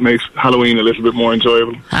that makes Halloween a little bit more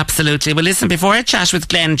enjoyable. Absolutely. Well, listen, before I chat with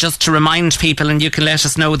Glenn, just to remind people, and you can let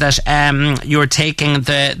us know that you're taking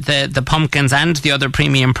the pumpkins and the other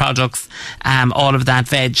premium products, all of that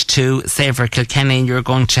veg, to Savour Kilkenny, and you're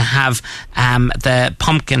going to have the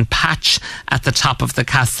pumpkin patch at the top of the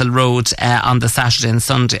Castle Road on the Saturday and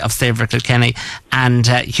Sunday of Savour Kilkenny, and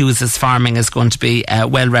Hughes's Farming is going to be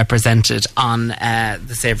well represented on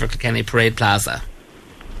the Savour Kilkenny Parade Plaza.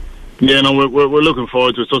 Yeah, no, we're looking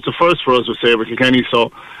forward to it. So it's the first for us with Savour Kilkenny.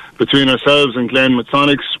 So between ourselves and Glenn with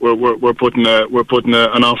Sonics, we're putting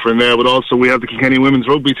an offer in there. But also we have the Kilkenny women's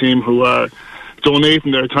rugby team who are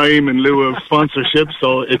donating their time in lieu of sponsorship.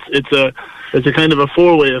 So it's a kind of a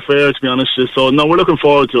four-way affair, to be honest. So no, we're looking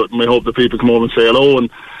forward to it, and we hope that people come over and say hello. And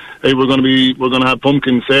hey, we're going to have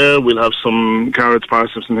pumpkins there. We'll have some carrots,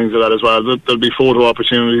 parsnips, and things like that as well. There'll be photo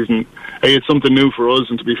opportunities, and hey, it's something new for us.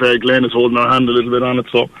 And to be fair, Glenn is holding our hand a little bit on it,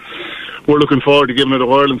 so we're looking forward to giving it a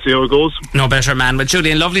whirl and see how it goes. No better man. Well,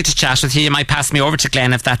 Julian, lovely to chat with you. You might pass me over to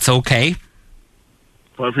Glenn if that's okay.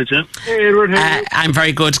 Perfect, yeah. Hey, Edward, I'm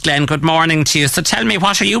very good, Glenn. Good morning to you. So tell me,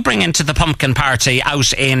 what are you bringing to the pumpkin party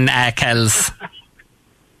out in Kells?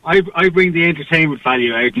 I bring the entertainment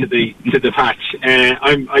value out to the patch.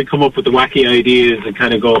 I come up with the wacky ideas and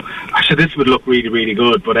kind of go, actually, this would look really, really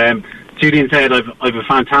good. But Julian said I've a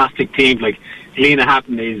fantastic team. Like, Lena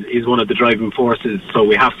Hatton is one of the driving forces, so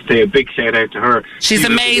we have to say a big shout out to her. She's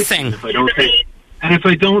amazing. If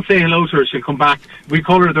I don't say hello to her, she'll come back. We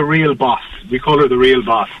call her the real boss.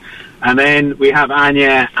 And then we have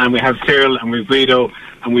Anya, and we have Cyril, and we have Guido,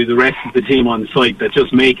 and we have the rest of the team on site that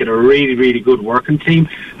just make it a really, really good working team.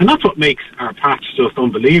 And that's what makes our patch just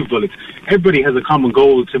unbelievable. Everybody has a common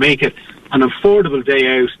goal to make it an affordable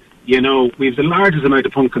day out. We have the largest amount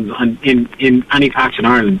of pumpkins in any patch in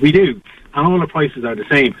Ireland. We do. And all the prices are the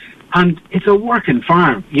same. And it's a working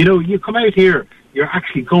farm. You come out here, you're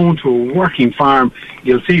actually going to a working farm.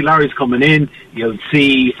 You'll see lorries coming in. You'll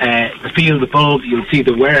see the field above. You'll see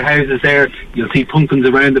the warehouses there. You'll see pumpkins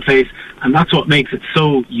around the place. And that's what makes it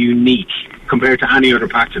so unique compared to any other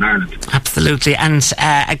patch in Ireland. Absolutely. And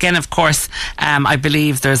again, of course, I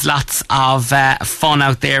believe there's lots of fun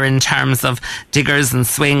out there in terms of diggers and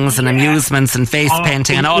swings and amusements and face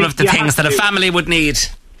painting and all of the things that a family would need.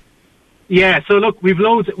 Yeah, so look, we've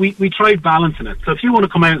loads. We tried balancing it. So if you want to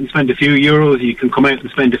come out and spend a few euros, you can come out and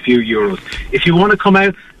spend a few euros. If you want to come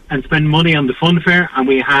out and spend money on the fun fair, and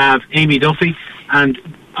we have Amy Duffy, and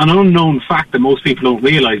an unknown fact that most people don't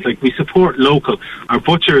realise, like, we support local. Our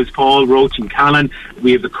butcher is Paul Roach in Callan.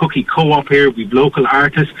 We have the cookie co-op here. We have local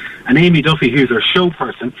artists. And Amy Duffy, who's our show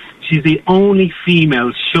person, she's the only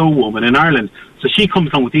female show woman in Ireland. So she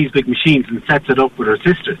comes on with these big machines and sets it up with her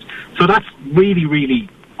sisters. So that's really, really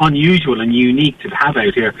unusual and unique to have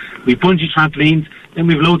out here. We've bungee trampolines, then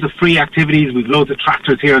we've loads of free activities. We've loads of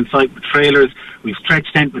tractors here on site with trailers. We've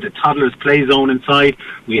stretch tent with a toddler's play zone inside.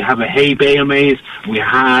 We have a hay bale maze. We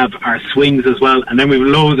have our swings as well. And then we've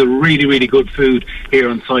loads of really, really good food here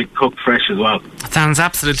on site, cooked fresh as well. Sounds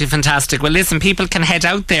absolutely fantastic. Well, listen, people can head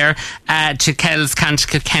out there to Kells, County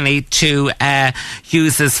Kilkenny to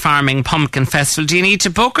Hughes's Farming Pumpkin Festival. Do you need to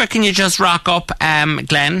book, or can you just rock up,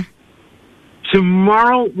 Glenn?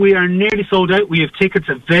 Tomorrow we are nearly sold out. We have tickets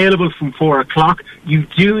available from 4 o'clock. You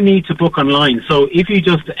do need to book online. So if you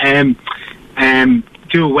just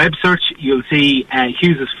do a web search, you'll see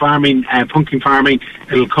Hughes' Farming, Pumpkin Farming.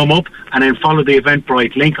 It'll come up, and then follow the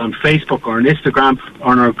Eventbrite link on Facebook or on Instagram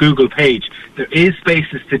or on our Google page. There is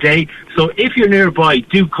spaces today, so if you're nearby,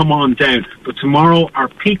 do come on down. But tomorrow, our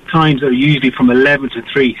peak times are usually from 11 to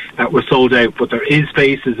 3 that we're sold out, but there is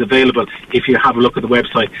spaces available if you have a look at the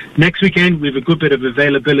website. Next weekend, we have a good bit of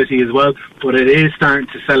availability as well, but it is starting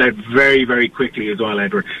to sell out very, very quickly as well,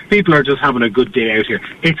 Edward. People are just having a good day out here.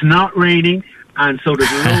 It's not raining, and so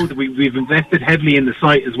there's loads. We've invested heavily in the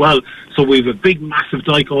site as well, so we have a big, massive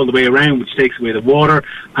dike all the way around, which takes away the water,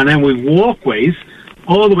 and then we've walkways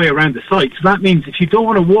all the way around the site. So that means if you don't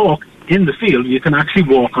want to walk in the field, you can actually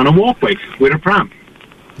walk on a walkway with a pram.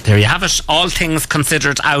 There you have it. All things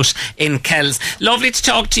considered out in Kells. Lovely to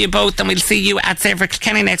talk to you both, and we'll see you at Savour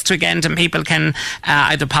Kilkenny next weekend, and people can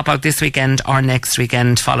either pop out this weekend or next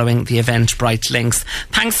weekend following the Eventbrite links.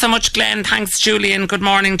 Thanks so much, Glenn. Thanks, Julian. Good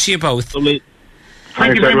morning to you both. Lovely.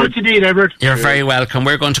 Thank you very much indeed, Edward. You're very welcome.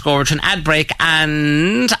 We're going to go over to an ad break,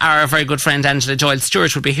 and our very good friend Angela Doyle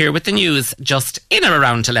Stewart will be here with the news just in or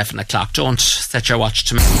around 11 o'clock. Don't set your watch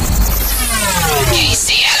to me.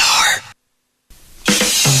 KCLR.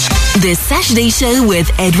 The Saturday Show with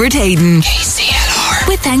Edward Hayden. KCLR.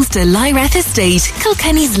 With thanks to Lyrath Estate,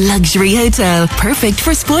 Kilkenny's luxury hotel. Perfect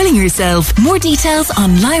for spoiling yourself. More details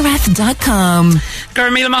on lyrath.com.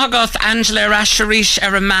 Gurmil Mahagoth, Angela Rasharish,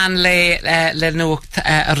 Eraman Le Nucht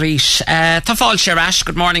Arish. Tafal Sharash,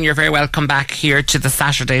 good morning. You're very welcome back here to the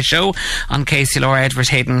Saturday Show on KCLR. Edward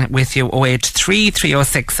Hayden with you. 083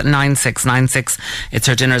 306 9696. It's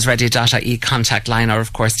our dinnersready.ie contact line, or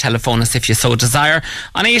of course telephone us if you so desire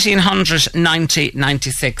on 1800 90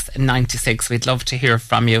 96 96. We'd love to hear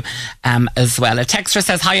from you as well. A texter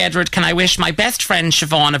says, hi Edward, can I wish my best friend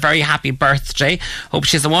Siobhan a very happy birthday? Hope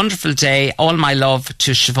she's a wonderful day. All my love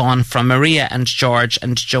to Siobhan from Maria and George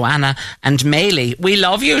and Joanna and Maylie. We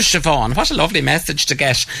love you, Siobhan. What a lovely message to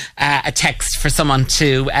get, a text for someone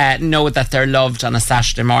to know that they're loved on a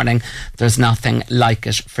Saturday morning. There's nothing like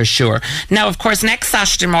it, for sure. Now, of course, next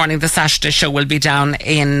Saturday morning, the Saturday Show will be down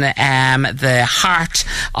in the heart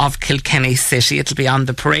of Kilkenny City. It'll be on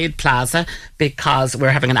the Parade Plaza, because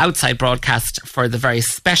we're having an outside broadcast for the very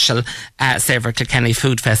special Savour Kilkenny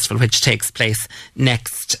Food Festival, which takes place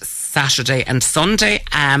next Saturday and Sunday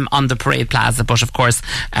on the Parade Plaza, but of course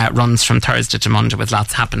runs from Thursday to Monday with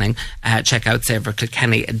lots happening. Check out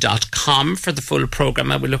savourkilkenny.com for the full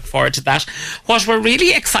programme, and we look forward to that. What we're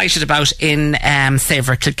really excited about in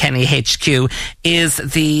Savour Kilkenny HQ is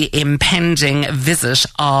the impending visit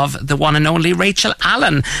of the one and only Rachel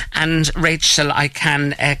Allen, and Rachel, I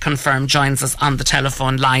can confirm, joins us on the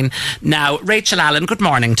telephone line now. Rachel Allen, good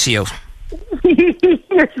morning to you.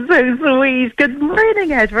 You're so sweet. Good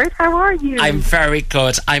morning, Edward. How are you? I'm very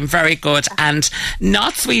good. And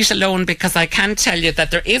not sweet alone, because I can tell you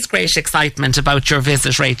that there is great excitement about your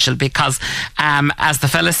visit, Rachel, because as the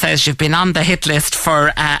fella says, you've been on the hit list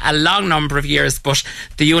for a long number of years, but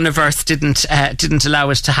the universe didn't allow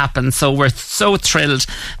it to happen. So we're so thrilled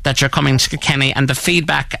that you're coming to Kilkenny, and the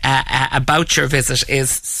feedback about your visit is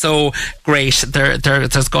so great.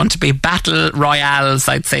 There's going to be battle royales,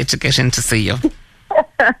 I'd say, to get in to see you.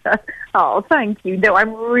 Oh, thank you. No,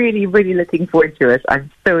 I'm really, really looking forward to it.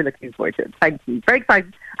 I'm so looking forward to it. Thank you. Very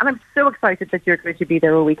excited. And I'm so excited that you're going to be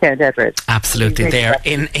there all weekend, Edward. Absolutely, there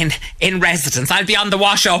in residence. I'll be on the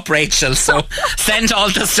wash up, Rachel, so send all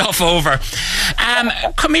the stuff over.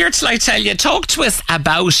 Come here till I tell you. Talk to us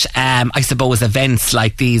about, I suppose, events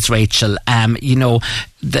like these, Rachel. You know,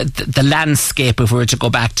 the landscape, if we were to go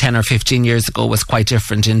back 10 or 15 years ago, was quite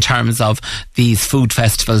different in terms of these food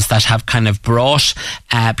festivals that have kind of brought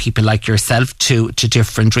people like yourself to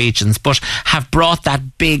different regions, but have brought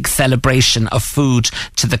that big celebration of food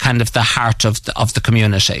to the kind of the heart of the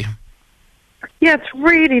community. Yeah, it's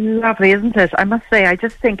really lovely, isn't it? I must say, I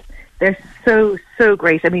just think they're so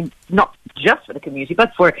great. I mean, not just for the community,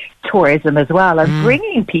 but for tourism as well, and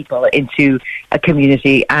bringing people into a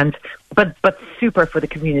community, and but super for the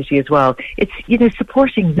community as well. It's, you know,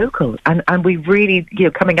 supporting local, and we really, you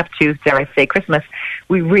know, coming up to, dare I say, Christmas,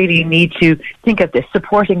 we really need to think of this,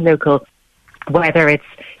 supporting local, whether it's,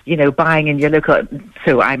 you know, buying in your local.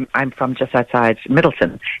 So I'm from just outside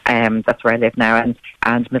Middleton. That's where I live now,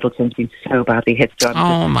 and Middleton's been so badly hit. So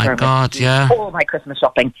oh my God, yeah. All my Christmas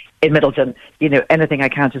shopping in Middleton. You know, anything I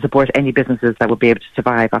can to support any businesses that will be able to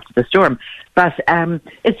survive after the storm. But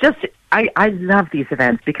it's just, I love these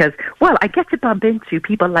events because, well, I get to bump into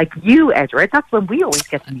people like you, Edward. That's when we always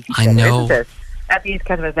get to meet each other, isn't it? At these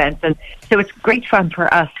kind of events, and so it's great fun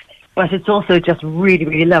for us. But it's also just really,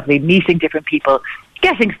 really lovely meeting different people,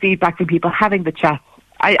 getting feedback from people, having the chats,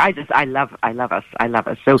 I love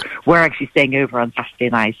us. So we're actually staying over on Saturday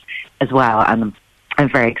night as well, and I'm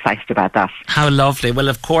very excited about that. How lovely. Well,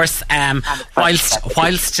 of course,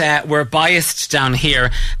 whilst we're biased down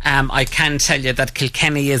here, I can tell you that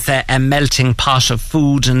Kilkenny is a melting pot of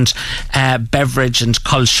food and beverage and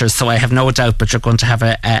culture, so I have no doubt that you're going to have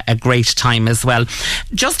a great time as well.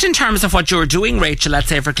 Just in terms of what you're doing, Rachel, let's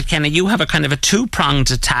say for Kilkenny, you have a kind of a two-pronged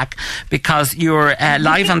attack, because you're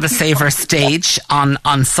live on the Savour stage on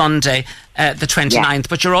Sunday, the 29th,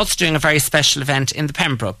 but you're also doing a very special event in the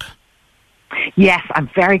Pembroke. Yes, I'm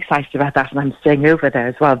very excited about that, and I'm staying over there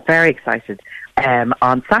as well. Very excited.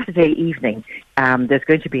 On Saturday evening, there's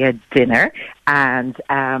going to be a dinner, and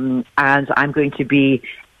I'm going to be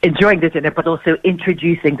enjoying the dinner, but also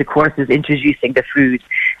introducing the courses, introducing the food.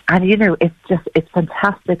 And, you know, it's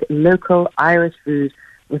fantastic local Irish food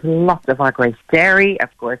with lots of our great dairy. Of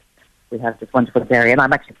course, we have this wonderful dairy, and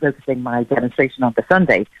I'm actually focusing my demonstration on the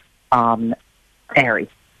Sunday on dairy,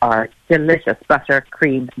 our delicious butter,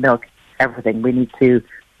 cream, milk, everything. We need to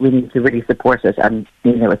really support it, and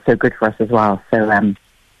you know it's so good for us as well.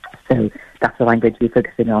 So that's what I'm going to be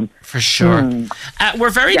focusing on. For sure. We're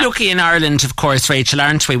very lucky in Ireland, of course, Rachel,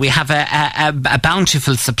 aren't we? We have a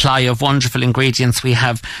bountiful supply of wonderful ingredients. We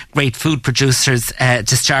have great food producers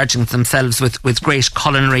discharging themselves with great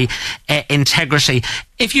culinary integrity.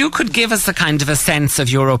 If you could give us a kind of a sense of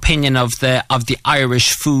your opinion of the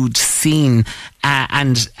Irish food scene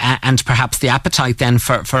and perhaps the appetite then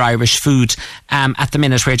for Irish food at the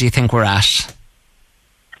minute, where do you think we're at?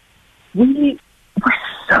 We're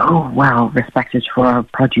so well respected for our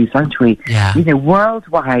produce, aren't we? Yeah. You know,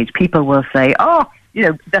 worldwide, people will say, "Oh, you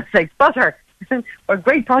know, that's like butter or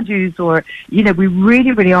great produce," or you know, we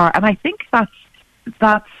really, really are. And I think that's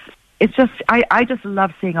it's just I just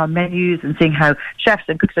love seeing our menus and seeing how chefs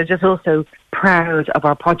and cooks are just also proud of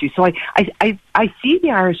our produce. So I see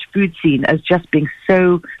the Irish food scene as just being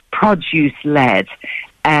so produce led.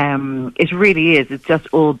 It really is. It's just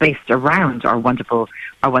all based around our wonderful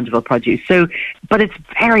produce. So, but it's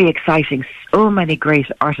very exciting. So many great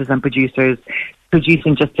artisan producers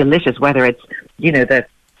producing just delicious, whether it's, you know, the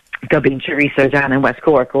Gubbing chorizo down in West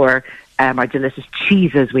Cork, or our delicious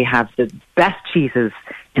cheeses. We have the best cheeses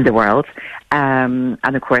in the world. And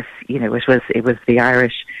of course, you know, it was the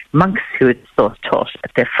Irish monks who had taught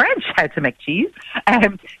the French how to make cheese.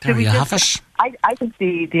 There you have it. I think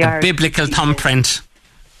the Irish biblical thumbprint.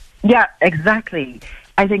 Yeah, exactly.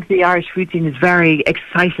 I think the Irish food scene is very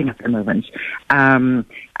exciting at the moment. And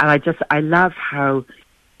I love how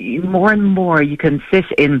more and more you can sit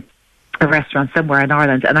in a restaurant somewhere in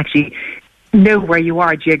Ireland and actually know where you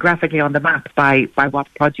are geographically on the map by what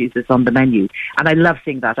produce is on the menu. And I love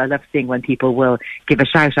seeing that. I love seeing when people will give a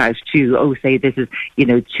shout out to, say this is, you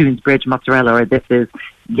know, Tunesbridge mozzarella, or this is,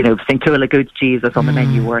 you know, St. Tulla goat cheese that's on the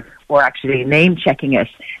menu, or actually name checking it.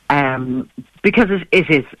 Because it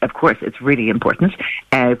is, of course, it's really important.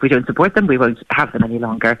 If we don't support them, we won't have them any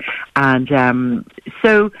longer. And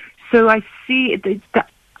so I see,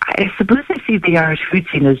 I suppose I see the Irish food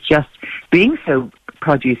scene as just being so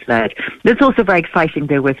produce-led. It's also very exciting,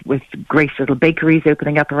 though, with great little bakeries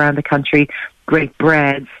opening up around the country, great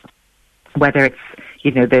breads, whether it's, you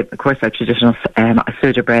know, of course, our traditional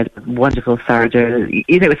soda bread, wonderful sourdough.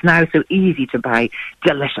 You know, it's now so easy to buy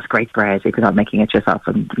delicious, great bread if you're not making it yourself,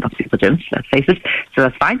 and lots of people don't, let's face it, so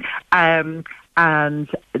that's fine. And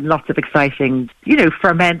lots of exciting, you know,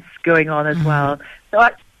 ferments going on as well. So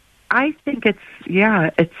I think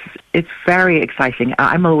it's very exciting.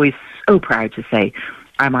 I'm always so proud to say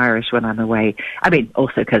I'm Irish when I'm away. I mean,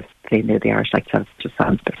 also because they know the Irish like to have just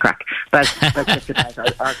sounds a bit crack, but just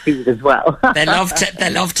about our food as well. They love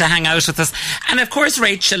to hang out with us. And of course,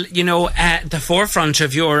 Rachel, you know, the forefront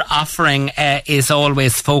of your offering is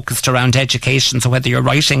always focused around education. So whether you're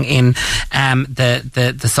writing in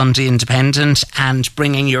the Sunday Independent and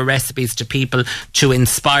bringing your recipes to people to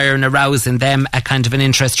inspire and arouse in them a kind of an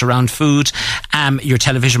interest around food, your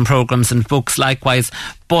television programmes and books likewise.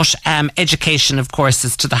 But education, of course,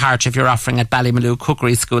 is to the heart of your offering at Ballymaloe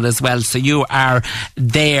Cookery School as well. So you are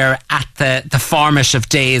there at the formative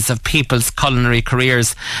days of people's culinary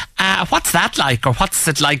careers. What's that like, or what's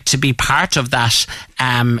it like to be part of that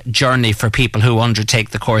journey for people who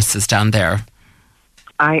undertake the courses down there?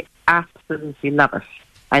 I absolutely love it.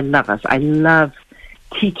 I love it. I love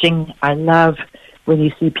teaching. I love when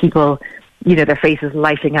you see people, you know, their faces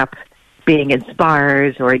lighting up, being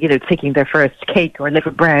inspired, or, you know, taking their first cake or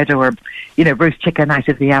liver bread or, you know, roast chicken out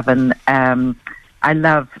of the oven. I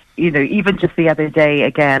love, you know, even just the other day,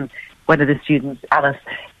 again, one of the students, Alice,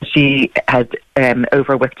 she had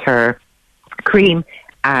overwhipped her cream,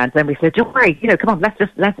 and then we said, don't worry, you know, come on,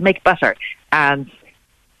 let's make butter. And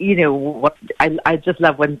you know, what I just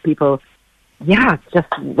love when people,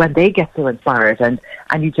 just when they get so inspired, and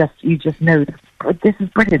you just know this is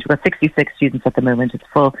brilliant. We've got 66 students at the moment. It's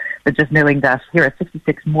full, but just knowing that here are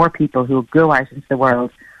 66 more people who will go out into the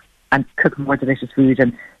world and cook more delicious food.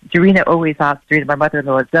 And Dorina always asks, Dorina, my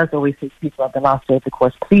mother-in-law, does always say to people on the last day of the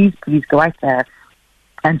course, please go out there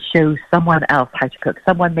and show someone else how to cook.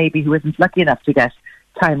 Someone maybe who isn't lucky enough to get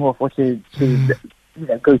time off or to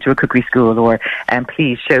go to a cookery school, or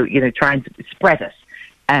please show, try and spread it.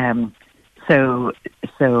 That's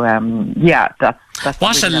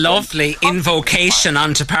what really a lovely invocation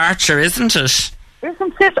on departure, isn't it?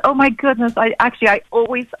 Isn't it? Oh my goodness! I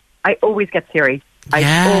always get teary.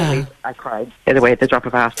 I cried in a way at the drop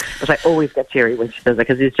of a hat, but I always get teary when she does it,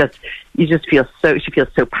 because she feels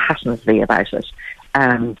so passionately about it,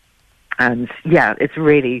 and it's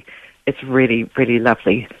really really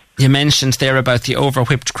lovely. You mentioned there about the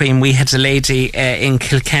over-whipped cream. We had a lady in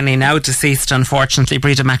Kilkenny, now deceased, unfortunately,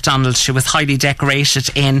 Breda MacDonald. She was highly decorated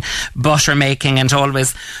in butter making and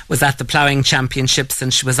always was at the ploughing championships,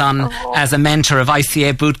 and she was on as a mentor of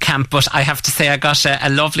ICA boot camp. But I have to say, I got a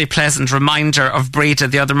lovely, pleasant reminder of Breda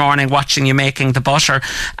the other morning watching you making the butter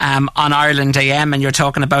on Ireland AM, and you're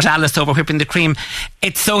talking about Alice over-whipping the cream.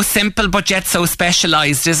 It's so simple, but yet so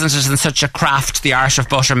specialised, isn't it, in such a craft, the art of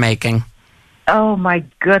butter making? Oh my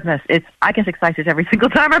goodness! I get excited every single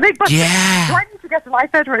time I make butter. Yeah. Do I need to get to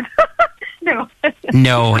life, Edward? No.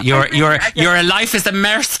 No, your life is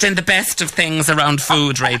immersed in the best of things around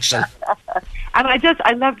food, Rachel. And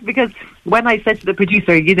I loved, because when I said to the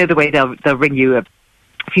producer, you know the way they'll ring you a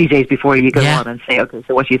few days before you go on and say, okay,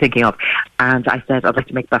 so what are you thinking of? And I said, I'd like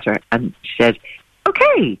to make butter, and she said,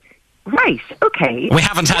 okay, right, okay. We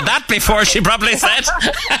haven't had that before, she probably said.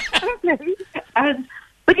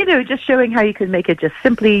 But, just showing how you can make it just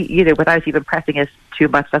simply, without even pressing it too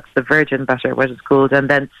much. That's the virgin butter, what it's called. And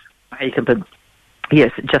then how you can put,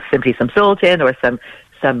 just simply some salt in, or some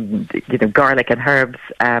garlic and herbs.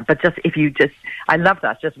 But I love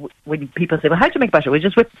that. Just when people say, well, how do you make butter? We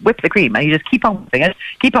just whip the cream, and you just keep on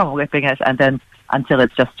whipping it, and then until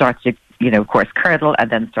it just starts to, of course, curdle, and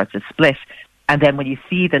then starts to split. And then when you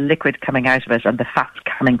see the liquid coming out of it and the fats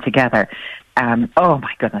coming together, oh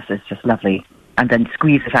my goodness, it's just lovely. And then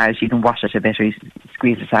squeeze it out. You can wash it a bit, or you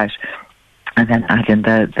squeeze it out, and then add in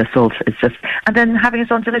the salt. And then having it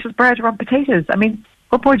on delicious bread or on potatoes. I mean,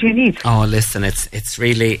 what more do you need? Oh, listen, it's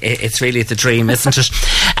really the dream, isn't it?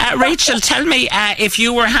 Rachel, tell me, if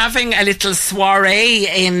you were having a little soiree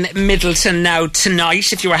in Middleton now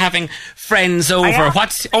tonight, if you were having friends over,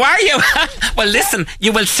 are you? Well, listen,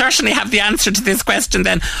 you will certainly have the answer to this question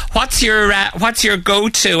then. What's your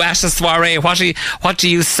go-to at a soiree? What do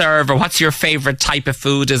you serve, or what's your favourite type of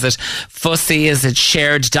food? Is it fussy? Is it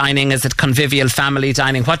shared dining? Is it convivial family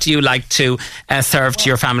dining? What do you like to serve to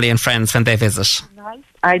your family and friends when they visit?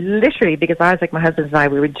 I literally, because I was like, my husband and I,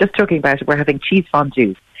 we were just talking about it, we're having cheese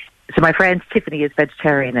fondue. So my friend Tiffany is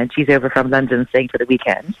vegetarian, and she's over from London staying for the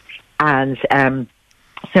weekend. And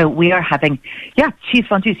so we are having, cheese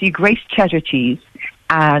fondue. So you grate cheddar cheese,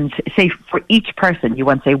 and say for each person, you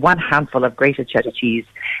want, say, one handful of grated cheddar cheese,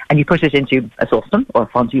 and you put it into a saucepan or a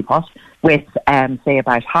fondue pot with, say,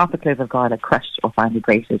 about half a clove of garlic crushed or finely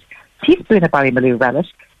grated, teaspoon of Ballymaloe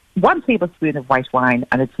relish, 1 tablespoon of white wine,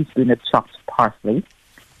 and a teaspoon of chopped parsley.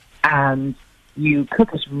 And you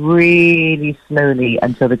cook it really slowly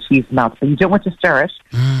until the cheese melts. But you don't want to stir it,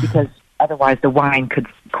 because otherwise the wine could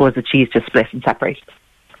cause the cheese to split and separate.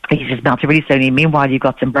 You just melt it really slowly. Meanwhile, you've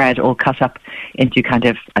got some bread all cut up into kind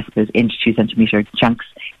of, I suppose, 2 centimetre chunks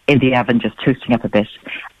in the oven, just toasting up a bit.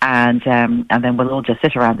 And then we'll all just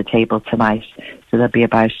sit around the table tonight. So there'll be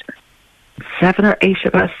about 7 or 8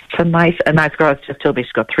 of us tonight. A nice girl just told me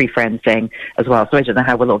she's got 3 friends staying as well, so I don't know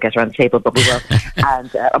how we'll all get around the table, but we will. And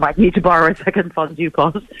I might need to borrow a second fondue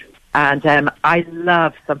pot. And I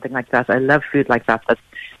love something like that. I love food like that, that's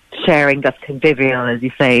sharing, that's convivial, as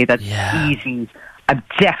you say, that's easy. I'm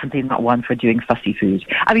definitely not one for doing fussy food.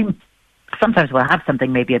 I mean, sometimes we'll have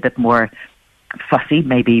something maybe a bit more fussy,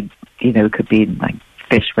 maybe, it could be like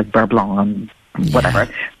fish with beurre blanc and whatever,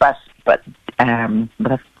 but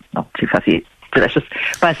that's not too fussy, delicious.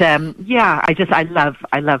 But I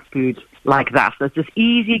love food like that. That's just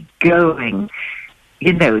easy going,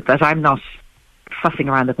 that I'm not fussing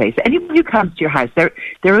around the place. Anyone who comes to your house, they're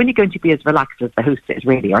only going to be as relaxed as the host is,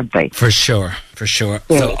 really, aren't they? For sure.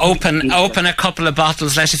 So open a couple of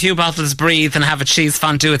bottles, let a few bottles breathe, and have a cheese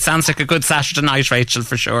fondue. It sounds like a good Saturday night, Rachel,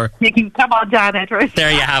 for sure. You can come on down, Edward.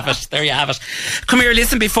 There you have it. Come here,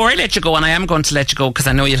 listen, before I let you go, and I am going to let you go because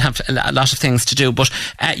I know you'll have a lot of things to do, but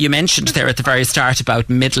you mentioned there at the very start about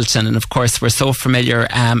Midleton, and of course we're so familiar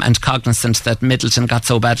and cognizant that Midleton got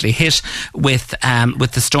so badly hit with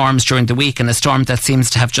the storms during the week, and a storm that seems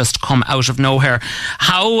to have just come out of nowhere.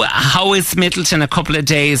 How is Midleton a couple of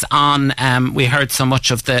days on? We heard so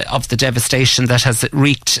much of the devastation that has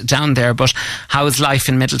wreaked down there, but how is life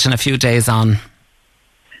in Midleton a few days on?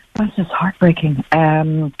 That's just heartbreaking.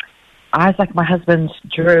 My husband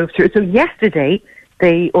drove through. So yesterday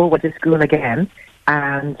they all went to school again,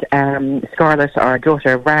 and Scarlett, our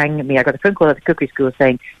daughter, rang me. I got a phone call at the cookery school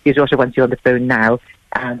saying your daughter wants you on the phone now,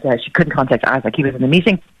 and she couldn't contact Isaac. He was in a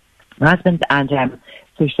meeting, my husband, and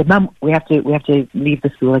so she said, "Mum, we have to leave the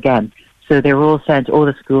school again." So they were all sent. All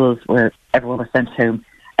the schools everyone was sent home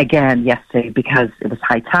again yesterday because it was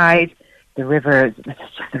high tide. The rivers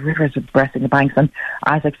were breasting the banks, and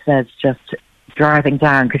Isaac says just driving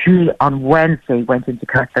down, because he on Wednesday went into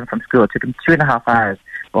Kirkland from school. It took him 2.5 hours.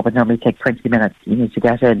 What would normally take 20 minutes, you need to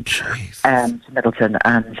get in to Midleton,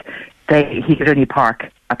 and he could only park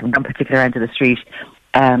at one particular end of the street.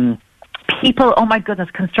 People, oh my goodness,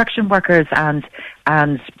 construction workers and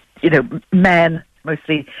men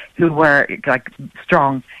mostly who were like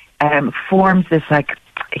strong, formed this like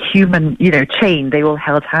human, chain. They all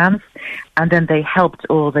held hands, and then they helped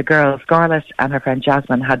all the girls. Scarlett and her friend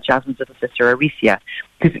Jasmine had Jasmine's little sister Aricia,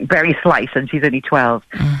 who's very slight, and she's only 12,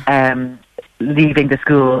 leaving the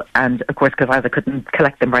school, and of course because Isaac couldn't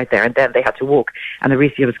collect them right there and then, they had to walk, and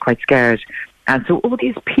Aricia was quite scared. And so all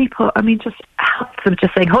these people, just helped them,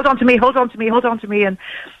 just saying, hold on to me, and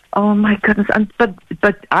oh my goodness. And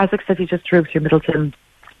but Isaac said he just drove through Midleton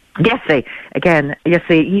yesterday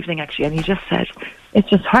evening actually, and he just said it's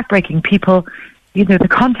just heartbreaking. People, the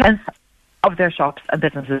contents of their shops and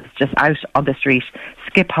businesses just out on the street,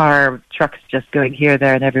 skip hire trucks just going here,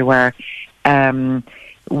 there and everywhere.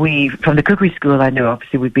 We, from the cookery school, I know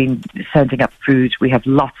obviously we've been sending up food. We have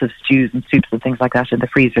lots of stews and soups and things like that in the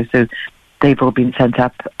freezer, so they've all been sent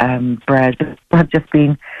up. Bread, but have just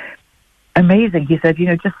been amazing. He said,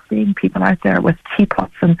 just seeing people out there with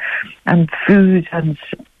teapots and food and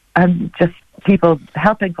just people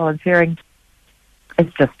helping, volunteering.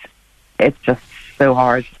 It's just so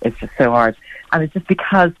hard. It's just so hard, and it's just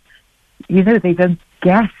because they don't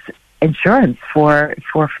get insurance for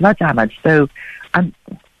flood damage. So,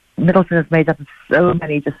 Midleton is made up of so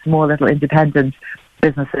many just small little independent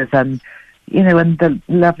businesses, and and the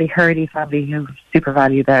lovely Hurley family who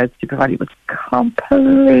SuperValu was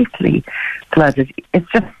completely flooded.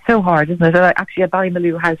 It's just so hard, isn't it? Actually, at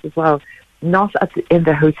Ballymaloe House as well, not in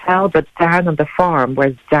the hotel, but down on the farm,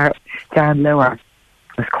 whereas down lower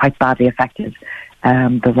was quite badly affected.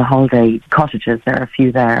 There's a holiday cottages, there are a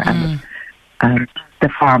few there, and the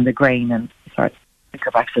farm, the grain, and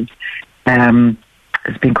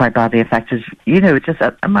has been quite badly affected. Just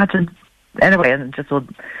imagine, anyway, and just all,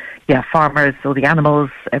 farmers, all the animals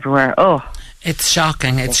everywhere. Oh, it's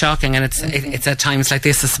shocking, and it's at times like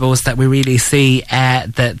this, I suppose, that we really see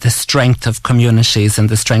the strength of communities and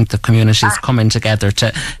the strength of communities coming together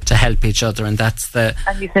to help each other, and that's the.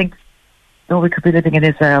 And you think, we could be living in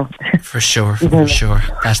Israel. For sure.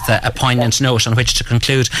 That's a poignant note on which to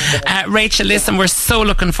conclude. Rachel, listen, we're so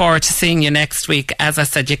looking forward to seeing you next week. As I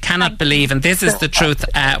said, you cannot believe, and this is the truth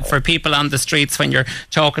for people on the streets when you're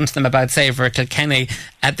talking to them about Savour Kilkenny,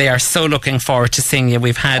 they are so looking forward to seeing you.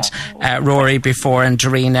 We've had Rory before, and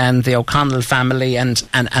Doreen and the O'Connell family and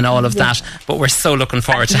all of that, but we're so looking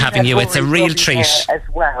forward to having you. It's a real treat. As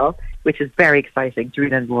well, which is very exciting.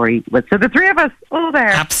 Doreen and Rory. So the three of us all there.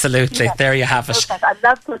 Absolutely. Yeah. There you have it. I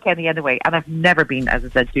love Kilkenny anyway, and I've never been, as I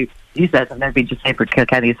said to you, I've never been to Savour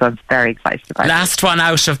Kilkenny, so I'm very excited about it. Last one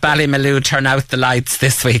out of Ballymaloe, turn out the lights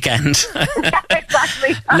this weekend.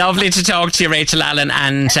 Exactly. Lovely to talk to you, Rachel Allen,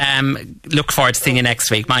 and look forward to seeing you next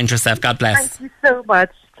week. Mind yourself. God bless. Thank you so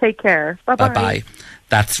much. Take care. Bye-bye. Bye-bye.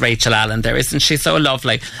 That's Rachel Allen there, isn't she so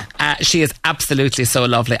lovely? She is absolutely so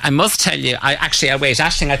lovely. I must tell you, wait,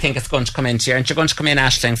 Aisling I think is going to come into here, and you're going to come in,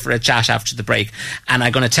 Aisling, for a chat after the break, and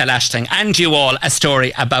I'm going to tell Aisling and you all a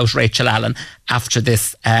story about Rachel Allen after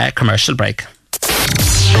this commercial break.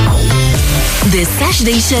 The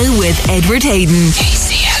Saturday Show with Edward Hayden.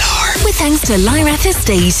 KCLR. With thanks to Lyrath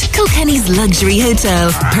Estate, Kilkenny's luxury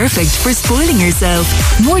hotel. Perfect for spoiling yourself.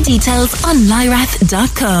 More details on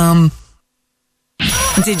lyrath.com.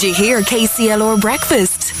 Did you hear KCLR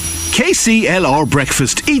Breakfast? KCLR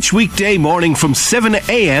Breakfast, each weekday morning from 7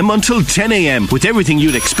 a.m. until 10 a.m. with everything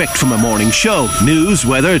you'd expect from a morning show. News,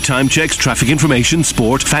 weather, time checks, traffic information,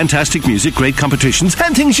 sport, fantastic music, great competitions,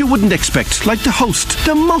 and things you wouldn't expect, like the host.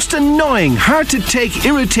 The most annoying, hard to take,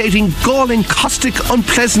 irritating, galling, caustic,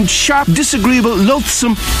 unpleasant, sharp, disagreeable,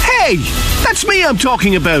 loathsome. Hey, that's me I'm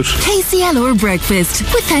talking about. KCLR Breakfast,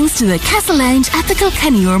 with thanks to the Castle Lounge at the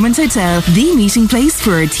Kilkenny Ormond Hotel, the meeting place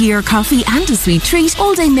for a tea or coffee and a sweet treat,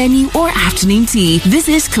 all-day menu or afternoon tea.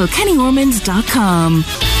 Visit kilkennyormonds.com.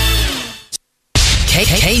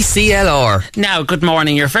 KCLR. Now, good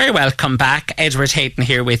morning. You're very welcome back. Edward Hayton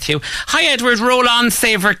here with you. Hi, Edward. Roll on,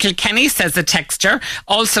 Savour Kilkenny, says the texter.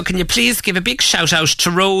 Also, can you please give a big shout out to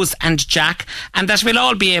Rose and Jack, and that we'll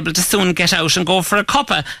all be able to soon get out and go for a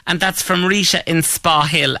cuppa. And that's from Rita in Spa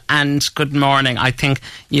Hill. And good morning. I think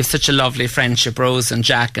you have such a lovely friendship, Rose and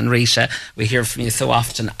Jack and Rita. We hear from you so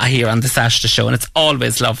often here on the Saturday show, and it's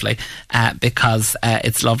always lovely because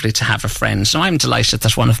it's lovely to have a friend. Now, I'm delighted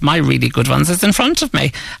that one of my really good ones is in front of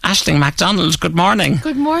me. Aisling MacDonald, good morning.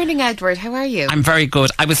 Good morning, Edward. How are you? I'm very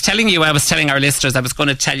good. I was telling our listeners, I was going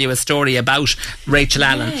to tell you a story about Rachel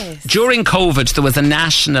Allen. During COVID, there was a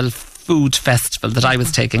national food festival that I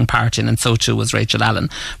was taking part in, and so too was Rachel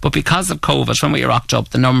Allen. But because of COVID, when we rocked up,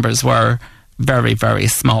 the numbers were very, very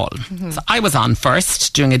small. Mm-hmm. So I was on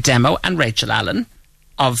first doing a demo, and Rachel Allen,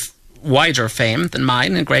 of wider fame than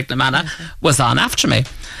mine, and Greg Lamanna, was on after me.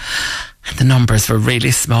 And the numbers were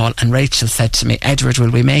really small, and Rachel said to me, Edward,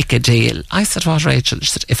 will we make a deal? I said, what, Rachel?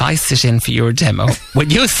 She said, if I sit in for your demo, will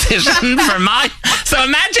you sit in for mine? So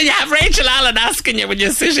imagine you have Rachel Allen asking you, will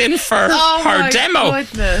you sit in for her demo?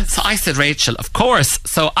 Goodness. So I said, Rachel, of course.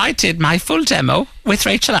 So I did my full demo with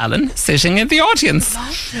Rachel Allen sitting in the audience.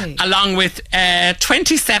 Lovely. Along with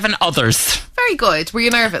 27 others. Very good. Were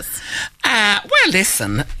you nervous? Well,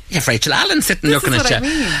 listen, you have Rachel Allen sitting looking at you. I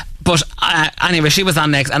mean. But anyway, she was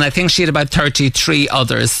on next, and I think she had about 33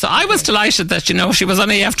 others. So I was delighted that, she was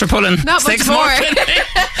only after pulling not 6 more.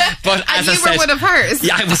 But and you were one of hers.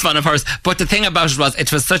 Yeah, I was one of hers. But the thing about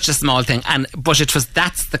it was such a small thing, but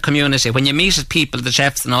that's the community. When you meet people, the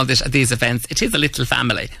chefs and all these events, it is a little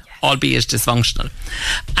family. Albeit dysfunctional.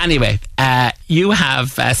 Anyway, you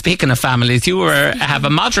have, speaking of families, you have a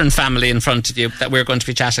modern family in front of you that we're going to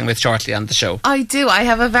be chatting with shortly on the show. I do. I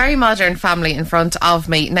have a very modern family in front of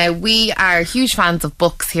me. Now, we are huge fans of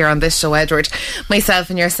books here on this show, Edward.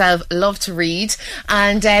 Myself and yourself love to read,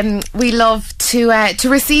 and we love to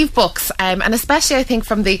receive books, and especially, I think,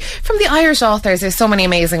 from the Irish authors. There's so many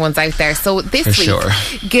amazing ones out there. So this week,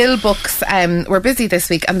 Gill Books were busy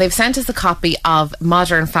this week, and they've sent us a copy of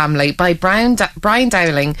Modern Family by Brian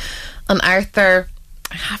Dowling and Arthur.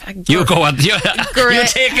 You go on. You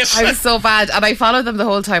take it. I was so bad, and I followed them the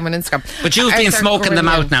whole time on Instagram. But you've been smoking them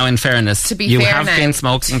out now, in fairness. To be fair, you have been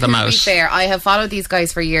smoking them out. To be fair, I have followed these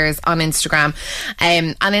guys for years on Instagram,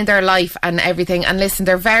 and in their life and everything. And listen,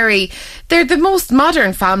 they're the most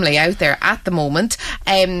modern family out there at the moment,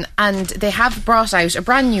 and they have brought out a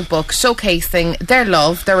brand new book showcasing their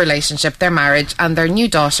love, their relationship, their marriage, and their new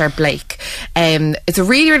daughter Blake. It's a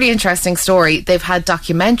really, really interesting story. They've had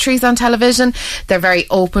documentaries on television. They're very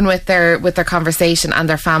open with their conversation and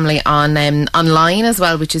their family on online as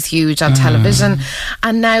well, which is huge on television.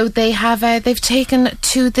 And now they've taken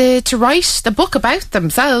to write the book about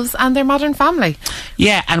themselves and their modern family.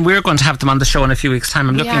 Yeah, and we're going to have them on the show in a few weeks' time.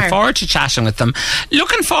 I'm looking forward to chatting with them.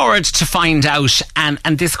 Looking forward to find out, and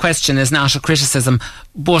this question is not a criticism,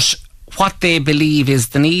 but what they believe is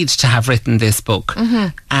the need to have written this book.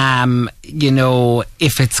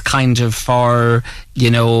 If it's kind of for,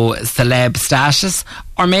 celeb status,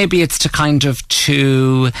 or maybe it's to kind of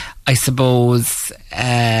I suppose,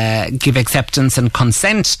 give acceptance and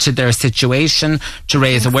consent to their situation, to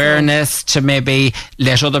raise awareness, to maybe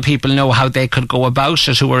let other people know how they could go about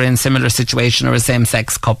it who are in similar situation, or a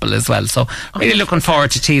same-sex couple as well. So really looking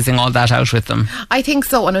forward to teasing all that out with them. I think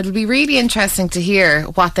so, and it'll be really interesting to hear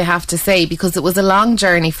what they have to say, because it was a long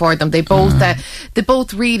journey for them. They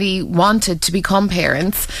both really wanted to become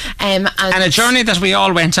parents, and a journey that we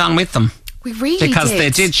all went on with them. We really because they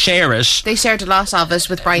did share it. They shared a lot of it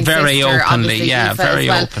with Brian's very sister. Openly, yeah, very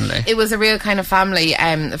openly. It was a real kind of family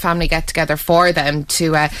get together for them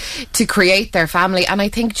to create their family. And I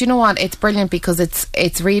think, do you know what? It's brilliant, because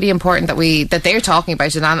it's really important that they're talking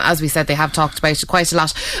about it. And as we said, they have talked about it quite a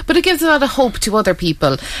lot. But it gives a lot of hope to other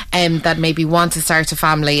people that maybe want to start a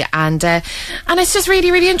family. And it's just really,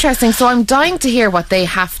 really interesting. So I'm dying to hear what they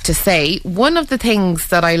have to say. One of the things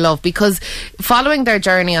that I love, because following their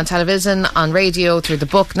journey on television, on radio, through the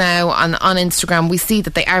book now, on Instagram, we see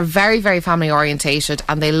that they are very, very family orientated,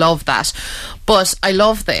 and they love that. But I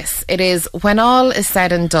love this. It is, when all is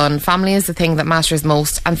said and done, family is the thing that matters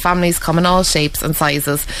most, and families come in all shapes and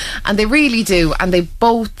sizes, and they really do. And they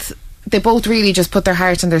both really just put their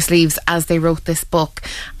heart on their sleeves as they wrote this book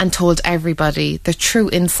and told everybody the true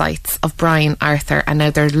insights of Brian Arthur and now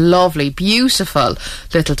their lovely, beautiful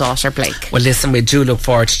little daughter Blake. Well, listen, we do look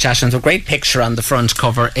forward to chatting. There's a great picture on the front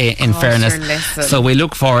cover, in fairness. Sure, so we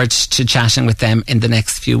look forward to chatting with them in the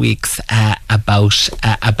next few weeks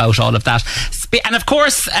about all of that. And of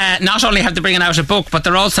course, not only have they bringing out a book, but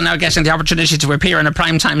they're also now getting the opportunity to appear in a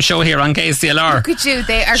primetime show here on KCLR. Look at you,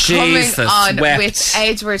 they are coming on with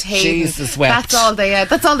Edward Hayden. Jesus wept.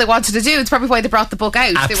 That's all they wanted to do. It's probably why they brought the book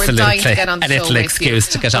out. Absolutely. They were dying to get on the show. A little excuse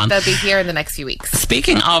to get on. They'll be here in the next few weeks.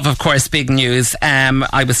 Speaking of course, big news,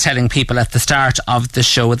 I was telling people at the start of the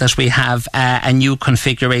show that we have a new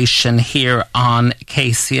configuration here on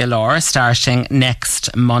KCLR starting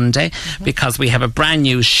next Monday, because we have a brand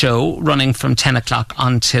new show running from 10 o'clock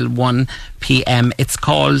until 1 p.m. It's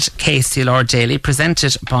called KCLR Daily,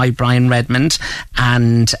 presented by Brian Redmond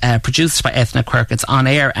and produced by Ethna Quirk. It's on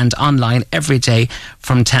air and online every day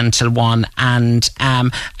from 10 till 1, and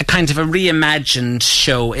a kind of a reimagined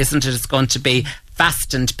show, isn't it? It's going to be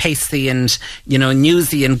fast and pacey and, you know,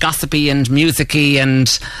 newsy and gossipy and musicy and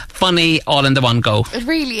funny all in the one go. It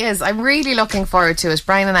really is. I'm really looking forward to it.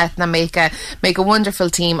 Brian and Ethna make a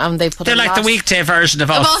wonderful team, and they put they're like the weekday version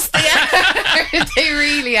of us. They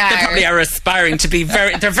really are. They probably are aspiring to be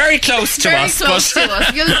they're very close to us. Very close to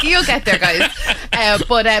us. You'll get there, guys.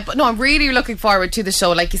 But no, I'm really looking forward to the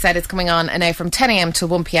show. Like you said, it's coming on now from 10 a.m. till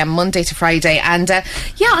 1 p.m. Monday to Friday, and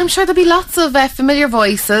I'm sure there'll be lots of familiar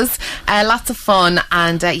voices, lots of fun,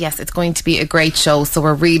 and yes, it's going to be a great show. So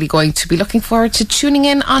we're really going to be looking forward to tuning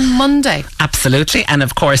in on Monday. Absolutely. And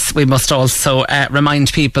of course, we must also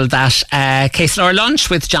remind people that KCLR Lunch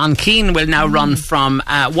with John Keane will now run from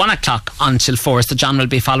 1 o'clock until 4. So John will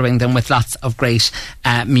be following them with lots of great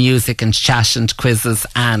music and chat and quizzes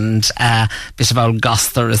and a bit of old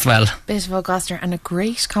goster as well. Bit of old goster and a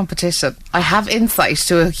great competition. I have insight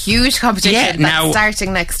to a huge competition that's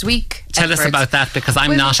starting next week. Tell us about that, because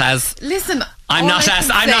I'm not as... Listen... I'm not as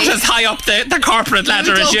high up the corporate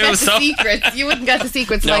ladder as you. So secrets. You wouldn't get the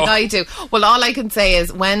secrets like I do. Well, all I can say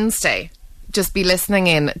is Wednesday, just be listening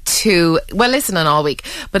in to, listening all week,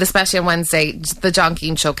 but especially on Wednesday, the John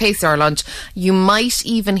Keane Show, KCLR Lunch. You might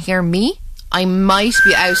even hear me. I might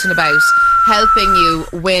be out and about helping you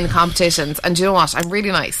win competitions. And do you know what? I'm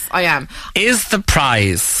really nice. I am. Is the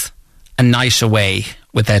prize a night away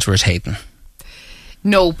with Edward Hayden?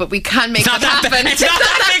 No, but we can make it happen. It's not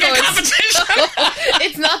that big a competition.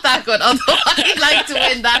 It's not that good, although I'd like to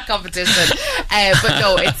win that competition. But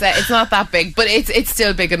no, it's not that big, but it's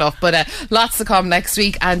still big enough. But lots to come next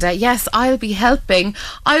week, and yes, I'll be helping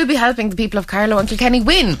the people of Carlow and Kilkenny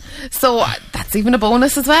win. So that's even a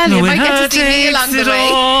bonus as well. You might get to see me along the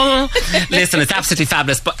way. Listen, it's absolutely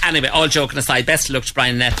fabulous. But anyway, all joking aside, best of luck to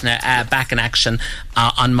Brian and Ethna back in action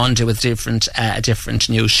on Monday with a different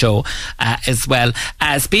new show as well.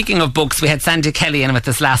 Speaking of books, we had Sandy Kelly in with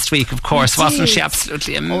us last week, of course. Wasn't she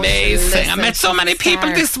absolutely amazing? I met so many people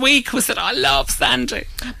this week who said, I love Sandy.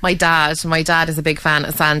 My dad is a big fan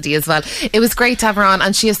of Sandy as well. It was great to have her on,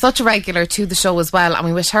 and she is such a regular to the show as well, and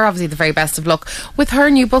we wish her obviously the very best of luck with her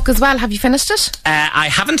new book as well. Have you finished it? I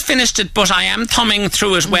haven't finished it, but I am thumbing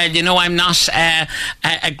through it. Well, you know, I'm not a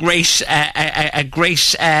great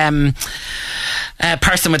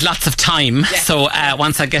person with lots of time, so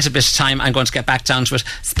once I get a bit of time, I'm going to get back down to it.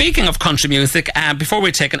 Speaking of country music, before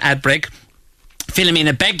we take an ad break,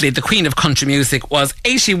 Philomena Begley, the queen of country music, was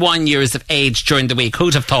 81 years of age during the week.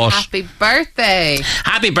 Who'd have thought? Happy birthday.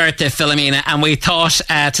 Happy birthday, Philomena. And we thought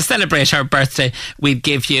to celebrate her birthday, we'd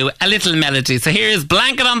give you a little melody. So here's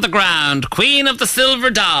Blanket on the Ground, Queen of the Silver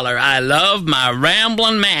Dollar, I Love My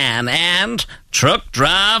Rambling Man, and Truck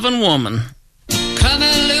Driving Woman. Come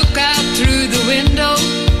and look out through the window.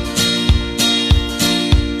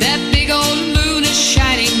 That big old moon is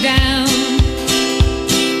shining down.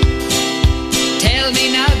 Tell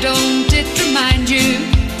me now, don't it remind you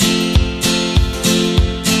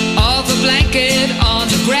of a blanket on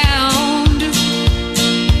the ground?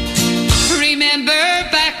 Remember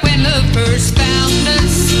back when love first found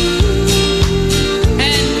us,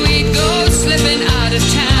 and we'd go slipping out of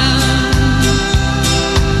town,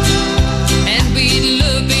 and we'd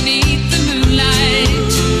look beneath the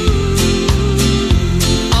moonlight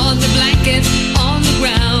on the blanket on the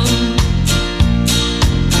ground.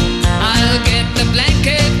 I'll get the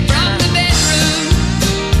blanket from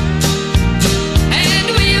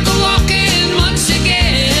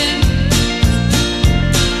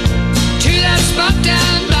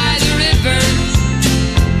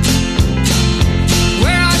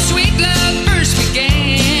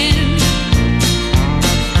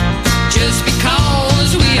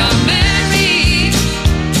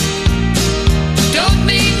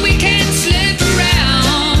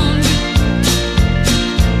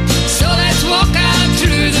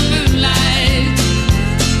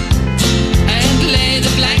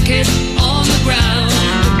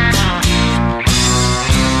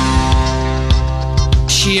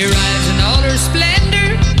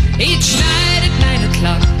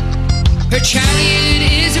chariot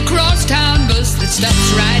is a crosstown bus that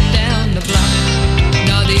stops right down the block.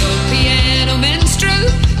 Now the old piano minstrel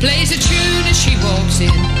plays a tune as she walks in,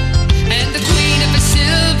 and the queen of a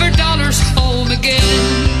silver dollar's home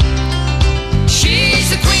again. She's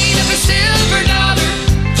the queen of a silver dollar.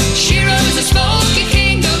 She rules a smoky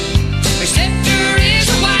kingdom. Her scepter is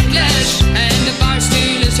a white lash, and the bar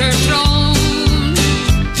stool is her throne.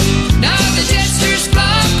 Now the jesters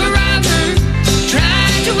flock around her,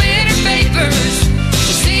 trying to win her favors,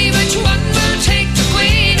 to see which one will take the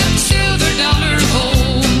queen of the silver dollar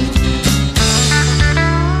home.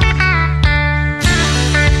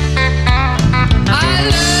 I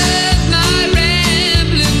love my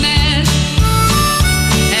rambling man,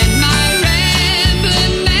 and my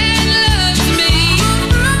rambling man loves me.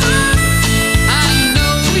 I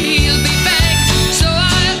know he'll be back, so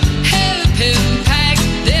I'll help him pack.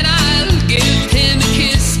 Then I'll give him a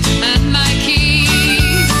kiss and my key.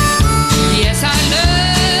 Yes, I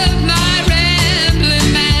love my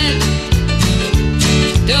rambling man.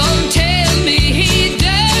 Don't tell me he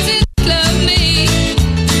doesn't love me.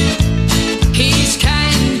 He's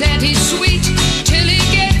kind and he's sweet till he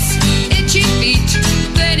gets itchy feet.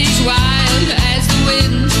 Then he's wild as the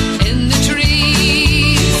wind in the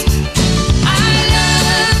trees. I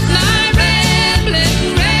love my rambling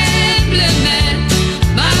man.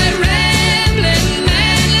 My rambling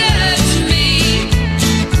man loves me.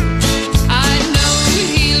 I know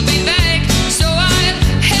he'll be back, so I'll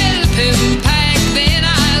help him pack. Then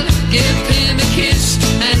I'll give him a kiss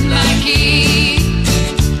and my key.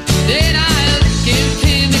 Then I'll give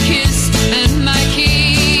him a kiss and my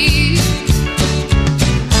key.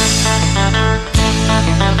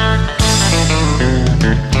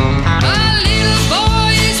 A little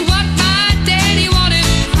boy is what my daddy wanted.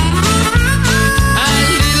 A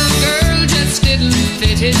little girl just didn't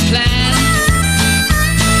fit his plan.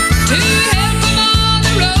 To help him on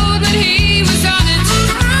the road when he was on it,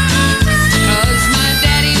 'cause my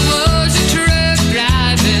daddy was a truck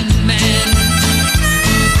driving man.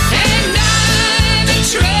 And I'm a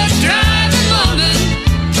truck driving woman.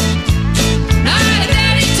 My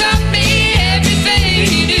daddy taught me everything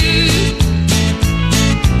he knew.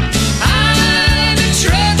 I'm a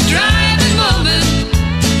truck driving woman,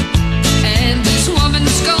 and this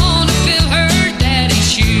woman's gonna fill her daddy's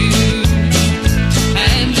shoes.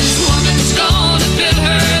 And this woman's gonna fill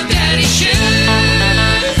her daddy's shoes.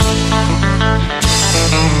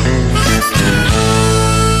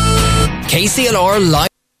 KCLR Live.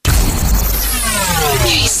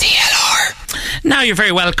 KCLR. Now you're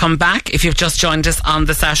very welcome back. If you've just joined us on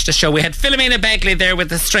the Saturday show, we had Philomena Begley there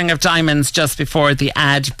with a string of diamonds just before the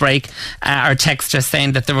ad break. Our texter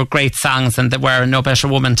saying that there were great songs and there were no better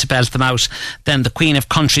woman to belt them out than the queen of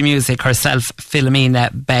country music herself, Philomena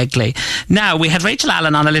Begley. Now, we had Rachel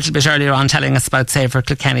Allen on a little bit earlier on telling us about Savour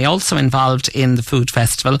Kilkenny. Also involved in the food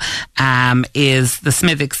festival is the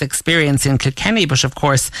Smithwick's Experience in Kilkenny, but of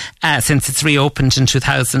course, since it's reopened in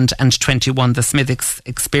 2021, the Smithwick's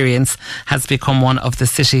Experience has become one of the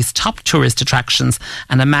city's top tourist attractions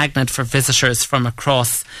and a magnet for visitors from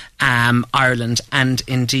across Ireland and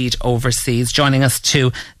indeed overseas. Joining us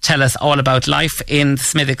to tell us all about life in the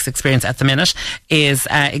Smithwick's Experience at the minute is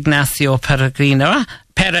Ignacio Peregrina.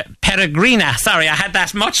 Sorry, I had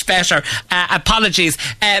that much better. Apologies.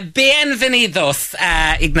 Bienvenidos,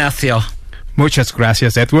 Ignacio. Muchas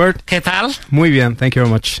gracias, Edward. ¿Qué tal? Muy bien, thank you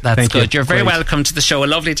very much. That's thank good. You. You're very Great. welcome to the show.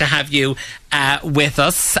 Lovely to have you with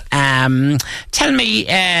us. Tell me,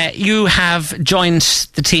 you have joined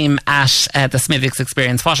the team at the Smithwick's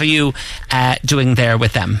Experience. What are you doing there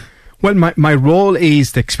with them? Well, my role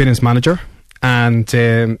is the experience manager, and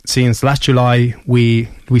since last July we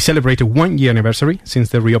celebrated 1 year anniversary since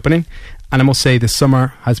the reopening, and I must say the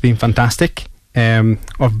summer has been fantastic.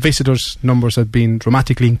 Our visitors numbers have been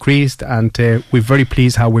dramatically increased, and we're very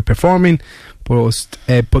pleased how we're performing,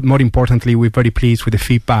 but more importantly we're very pleased with the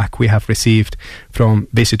feedback we have received from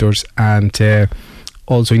visitors and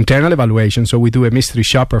also internal evaluation. So we do a mystery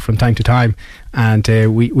shopper from time to time, and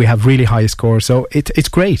we have really high scores, so it's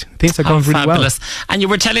great. Things are going really fabulous. well. And you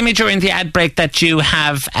were telling me during the ad break that you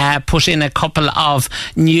have put in a couple of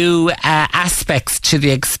new aspects to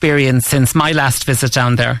the experience since my last visit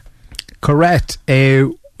down there. Correct.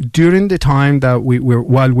 During the time that we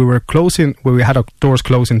were closing, where we had our doors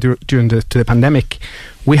closing during the pandemic,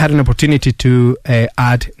 we had an opportunity to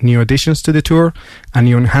add new additions to the tour and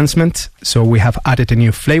new enhancements. So we have added a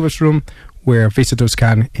new flavors room where visitors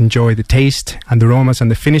can enjoy the taste and the aromas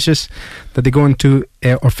and the finishes that they go into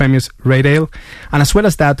our famous red ale. And as well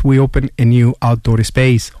as that, we opened a new outdoor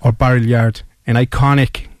space, or barrel yard, an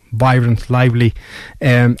iconic, vibrant, lively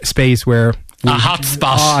space where A hot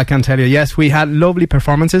spot. Oh, I can tell you. Yes, we had lovely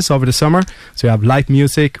performances over the summer. So we have live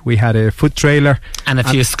music, we had a food trailer. And a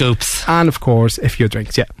few scoops. And of course, a few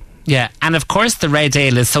drinks, yeah. Yeah, and of course the Red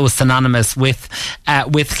Ale is so synonymous with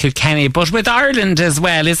Kilkenny, but with Ireland as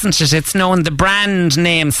well, isn't it? It's known, the brand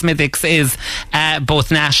name Smithwick's is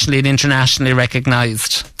both nationally and internationally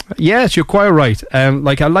recognised. Yes, you're quite right.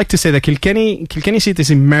 Like I like to say that Kilkenny City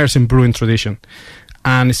is immersed in brewing tradition.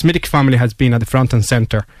 And the Smithwick family has been at the front and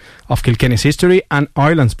centre of Kilkenny's history and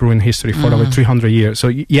Ireland's brewing history for over 300 years. So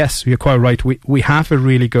yes, you're quite right. We have a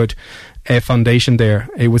really good foundation there.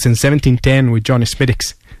 It was in 1710 with Johnny Smithwick,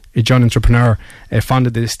 a John entrepreneur,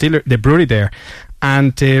 founded the brewery there.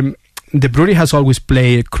 And the brewery has always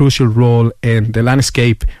played a crucial role in the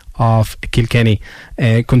landscape of Kilkenny,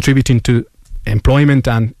 contributing to employment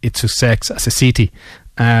and its success as a city.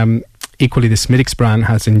 Equally, the Smithwick's brand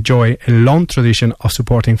has enjoyed a long tradition of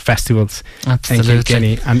supporting festivals in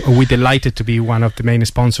Kilkenny, and we're delighted to be one of the main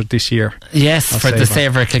sponsors this year. Yes, for the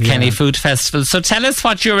Savour Kilkenny Food Festival. So tell us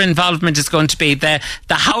what your involvement is going to be. The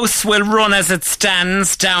house will run as it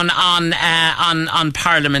stands down on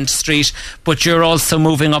Parliament Street, but you're also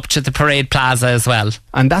moving up to the Parade Plaza as well.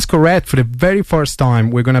 And that's correct. For the very first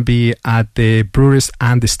time, we're going to be at the Brewers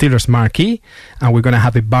and Distillers Marquee, and we're going to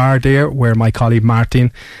have a bar there where my colleague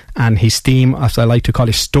Martin and his team, as I like to call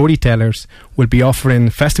it, storytellers, will be offering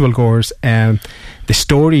festival goers the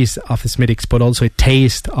stories of the Smithwick's, but also a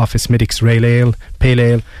taste of a Smithwick's Rail Ale, Pale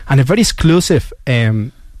Ale, and a very exclusive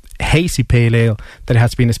hazy pale ale that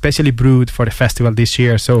has been especially brewed for the festival this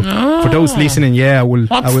year. So for those listening,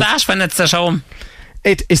 What's that when it's at home?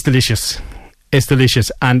 It is delicious. It's delicious,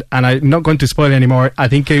 and I'm not going to spoil anymore. I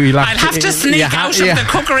think I'll have to sneak out of the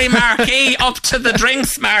cookery marquee up to the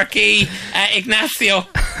drinks marquee, Ignacio.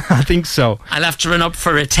 I think so. I'll have to run up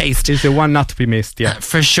for a taste. It's the one not to be missed, yeah,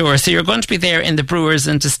 for sure. So you're going to be there in the Brewers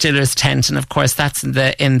and Distillers tent, and of course that's in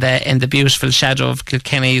the beautiful shadow of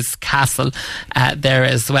Kilkenny's castle there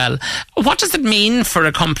as well. What does it mean for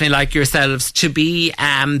a company like yourselves to be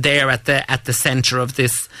there at the centre of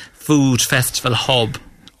this food festival hub?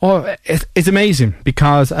 Oh, it's amazing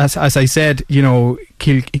because, as I said, you know,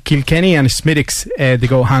 Kilkenny and Smithwick's, they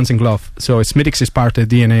go hands in glove. So Smithwick's is part of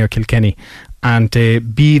the DNA of Kilkenny, and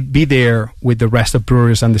be there with the rest of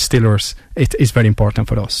brewers and distillers, it is very important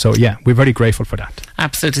for us. So yeah, we're very grateful for that.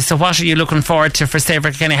 Absolutely. So what are you looking forward to for Savour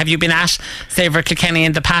Kilkenny? Have you been at Savour Kilkenny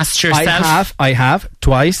in the past yourself? I have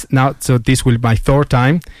twice now, so this will be my third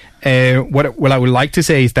time. What I would like to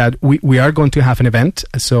say is that we are going to have an event,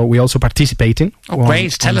 so we're also participating.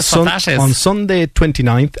 Great. Tell us what that is. On Sunday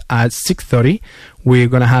 29th at 6:30, we're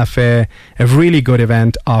going to have a really good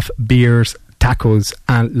event of beers, tacos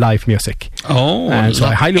and live music. And so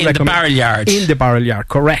I highly recommend the Barrel Yard. In the Barrel Yard,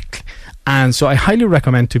 correct. And so I highly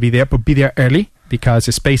recommend to be there, but be there early because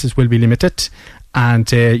the spaces will be limited.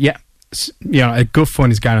 And you know, a good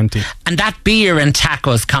fun is guaranteed. And that beer and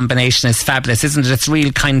tacos combination is fabulous, isn't it? It's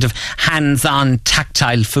real kind of hands-on,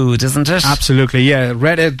 tactile food, isn't it? Absolutely, yeah.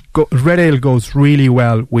 Red ale goes really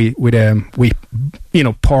well with you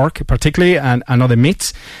know, pork particularly and other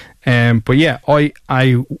meats. But yeah, I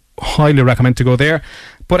highly recommend to go there.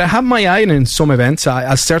 But I have my eye in some events.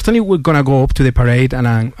 I certainly we're going to go up to the parade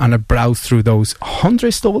and browse through those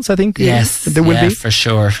 100 stalls, I think. Yes, there will be. For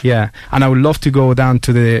sure. Yeah, and I would love to go down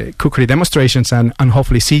to the cookery demonstrations and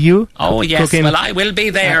hopefully see you. Oh, yes. Cooking. Well, I will be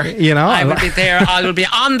there. You know, I will be there. I will be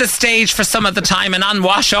on the stage for some of the time and on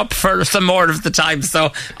wash up for some more of the time.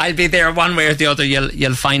 So I'll be there one way or the other.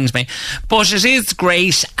 You'll find me. But it is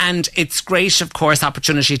great, and it's great, of course,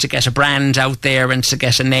 opportunity to get a brand out there and to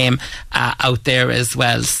get a name out there as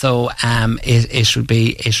well. So it should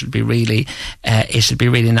be really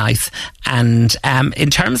nice. And in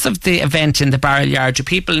terms of the event in the Barrel Yard, do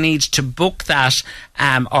people need to book that,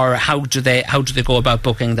 or how do they go about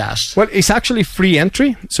booking that? Well, it's actually free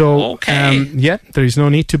entry. So there is no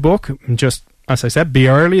need to book. Just, as I said, be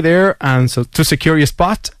early there, and so to secure your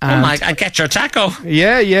spot. And get your taco.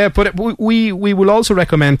 Yeah. But we will also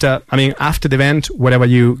recommend. After the event, whether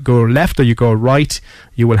you go left or you go right,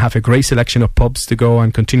 you will have a great selection of pubs to go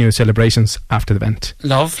and continue celebrations after the event.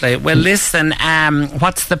 Lovely. Well, listen.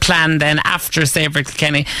 What's the plan then after Savour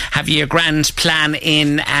Kilkenny? Have you a grand plan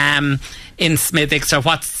in Smithwick's, or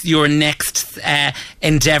what's your next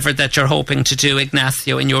endeavour that you're hoping to do,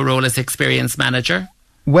 Ignacio, in your role as experience manager?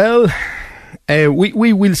 Well,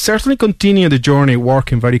 we will certainly continue the journey,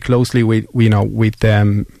 working very closely with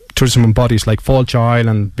tourism bodies like Fáilte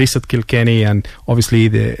and Visit Kilkenny, and obviously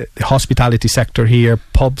the hospitality sector here,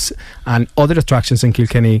 pubs and other attractions in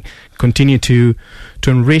Kilkenny, continue to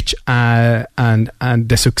enrich and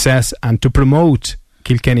the success and to promote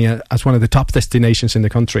Kilkenny as one of the top destinations in the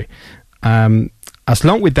country. As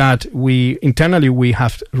long with that, we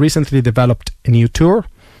have recently developed a new tour.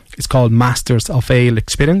 It's called Masters of Ale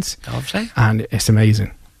Experience. Lovely. And it's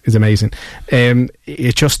amazing. It's amazing.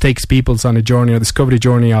 It just takes people on a journey, a discovery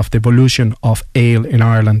journey of the evolution of ale in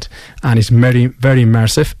Ireland, and it's very, very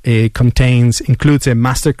immersive. It includes a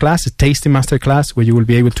masterclass, a tasting masterclass, where you will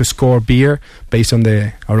be able to score beer based on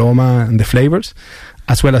the aroma and the flavours.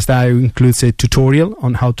 As well as that, it includes a tutorial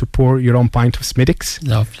on how to pour your own pint of Smithwick's.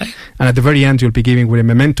 Lovely. And at the very end, you'll be giving with a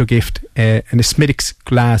memento gift and a Smithwick's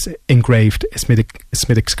glass engraved, a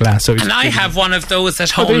Smithwick's glass. So and I have one of those at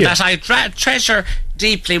home that I treasure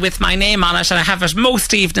deeply with my name on it, and I have it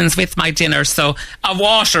most evenings with my dinner. So a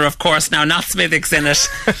water, of course, now, not Smithwick's in it.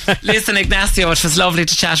 Listen, Ignacio, it was lovely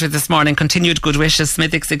to chat with you this morning. Continued good wishes.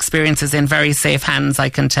 Smithwick's experience is in very safe hands, I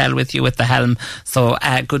can tell, with you at the helm. So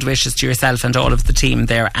good wishes to yourself and all of the team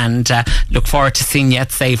there, and look forward to seeing you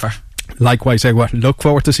at Savour. Likewise, look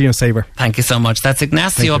forward to seeing you, Savour. Thank you so much. That's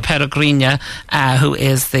Ignacio Peregrina, who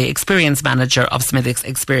is the experience manager of Smithwick's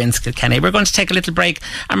Experience Kilkenny. We're going to take a little break,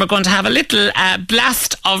 and we're going to have a little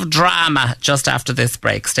blast of drama just after this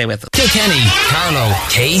break. Stay with us. Kilkenny, Carlow,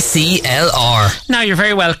 KCLR. Now, you're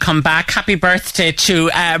very welcome back. Happy birthday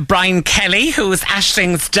to Brian Kelly, who's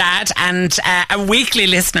Aisling's dad, and a weekly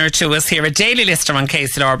listener to us here, a daily listener on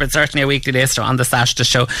KCLR, but certainly a weekly listener on the Saturday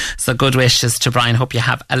show. So good wishes to Brian. Hope you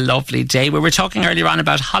have a lovely day. We were talking earlier on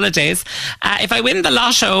about holidays. If I win the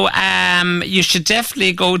lotto, you should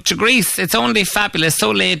definitely go to Greece. It's only fabulous,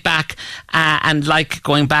 so laid back, and like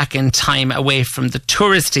going back in time away from the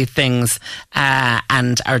touristy things.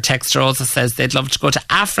 And our texter also says they'd love to go to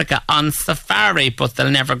Africa on safari, but they'll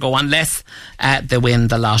never go unless they win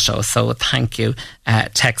the lotto. So thank you,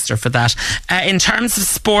 texter, for that. In terms of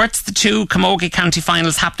sports, the two Camogie County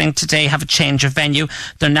finals happening today have a change of venue.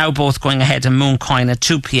 They're now both going ahead in Mooncoin at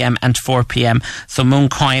 2 p.m. and 4 p.m. So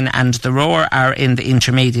Mooncoin and the Roar are in the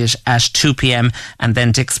intermediate at 2 p.m. and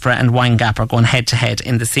then Dixborough and Windgap are going head to head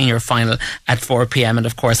in the senior final at 4 p.m. And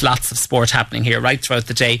of course, lots of sport happening here right throughout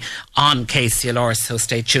the day on KCLR, so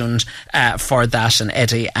stay tuned for that. And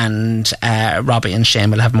Eddie and Robbie and Shane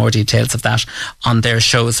will have more details of that on their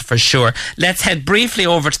shows for sure. Let's head briefly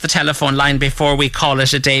over to the telephone line before we call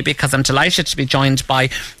it a day, because I'm delighted to be joined by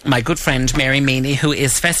my good friend Mary Meany, who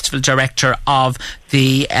is Festival Director of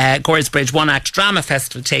the Goresbridge One Act Drama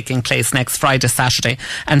Festival, taking place next Friday, Saturday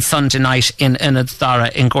and Sunday night in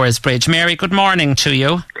Inniddara in Goresbridge. Mary, good morning to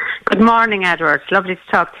you. Good morning, Edward. Lovely to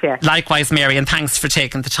talk to you. Likewise, Mary, and thanks for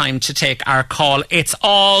taking the time to take our call. It's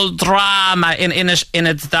all drama in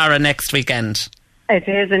Inniddara next weekend. It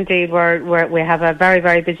is indeed. We have a very,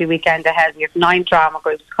 very busy weekend ahead. We have 9 drama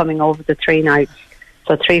groups coming over the 3 nights.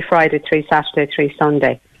 So 3 Friday, 3 Saturday, 3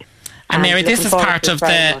 Sunday. And Mary, this is part of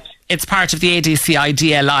it's part of the ADCI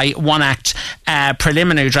DLI One Act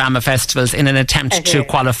preliminary drama festivals in an attempt to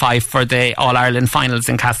qualify for the All-Ireland finals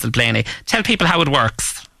in Castleblaney. Tell people how it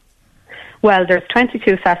works. Well, there's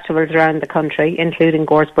 22 festivals around the country, including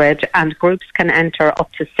Goresbridge, and groups can enter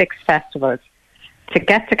up to 6 festivals. To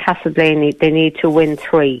get to Castleblaney, they need to win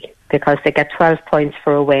 3 because they get 12 points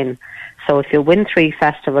for a win. So if you win 3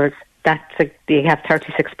 festivals, you have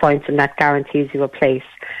 36 points, and that guarantees you a place.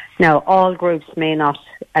 Now, all groups may not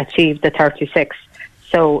achieve the 36,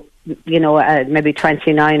 so maybe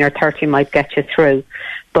 29 or 30 might get you through.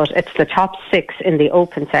 But it's the top 6 in the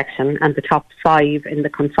open section and the top 5 in the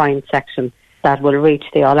confined section that will reach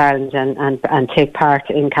the All-Ireland and take part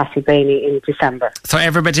in Castleblaney in December. So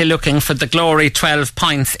everybody looking for the glory 12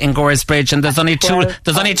 points in Goresbridge, and there's only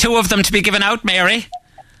two of them to be given out, Mary.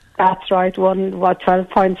 That's right. 12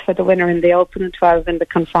 points for the winner in the open and 12 in the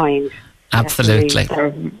confined. Absolutely. They're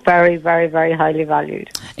very, very, very highly valued.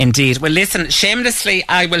 Indeed. Well, listen, shamelessly,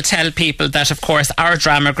 I will tell people that, of course, our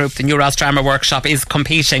drama group, the New Ross Drama Workshop, is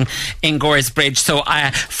competing in Goresbridge. So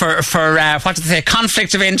for what do they say,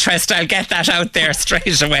 conflict of interest, I'll get that out there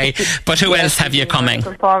straight away. But who else have you coming?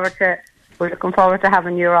 We're looking forward to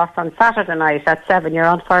having New Ross on Saturday night at 7. You're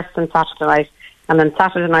on first on Saturday night. And then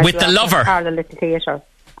Saturday night with the Lover, Carla Little Theatre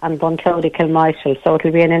and Bunclody Kilmichael. So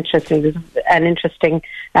it'll be an interesting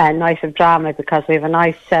night of drama, because we have a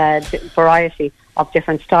nice variety of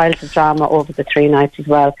different styles of drama over the 3 nights as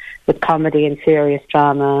well, with comedy and serious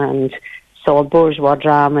drama and bourgeois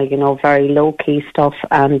drama, very low-key stuff,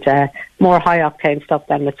 and more high-octane stuff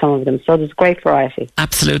than with some of them. So there's great variety.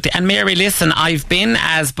 Absolutely. And Mary, listen, I've been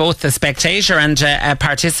as both a spectator and a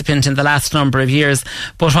participant in the last number of years,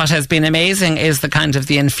 but what has been amazing is the kind of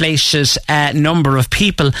the inflated number of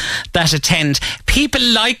people that attend. People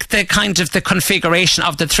like the kind of the configuration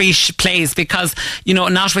of the three plays because, you know,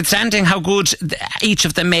 notwithstanding how good each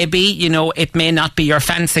of them may be, you know, it may not be your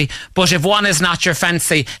fancy, but if one is not your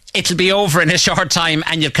fancy, it'll be over in a short time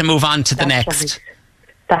and you can move on to the next. Right.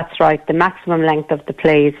 That's right. The maximum length of the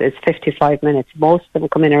plays is 55 minutes. Most of them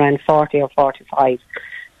come in around 40 or 45.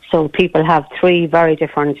 So people have three very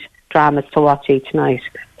different dramas to watch each night.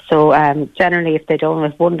 So generally,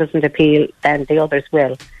 if one doesn't appeal, then the others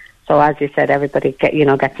will. So as you said, everybody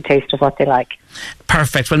gets a taste of what they like.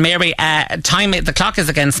 Perfect. Well, Mary, the clock is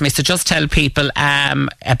against me, so just tell people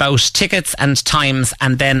about tickets and times,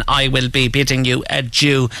 and then I will be bidding you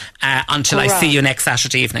adieu until I see you next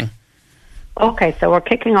Saturday evening. Okay, so we're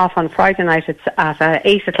kicking off on Friday night at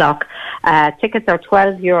 8 o'clock. Tickets are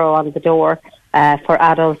 €12 on the door for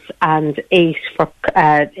adults and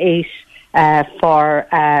 $8 for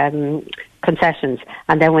concessions.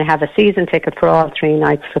 And then we have a season ticket for all 3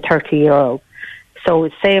 nights for €30. So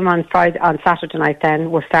same on Saturday night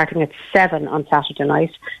then. We're starting at 7 on Saturday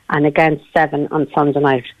night and again 7 on Sunday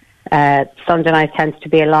night. Sunday night tends to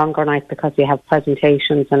be a longer night because we have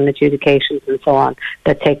presentations and adjudications and so on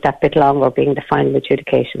that take that bit longer, being the final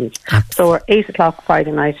adjudications. So we're 8 o'clock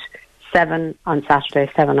Friday night, 7 on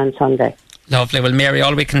Saturday, 7 on Sunday. Lovely. Well, Mary,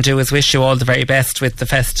 all we can do is wish you all the very best with the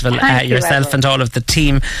festival, yourself and all of the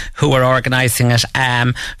team who are organising it,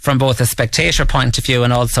 from both a spectator point of view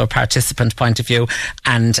and also a participant point of view.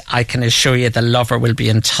 And I can assure you the lover will be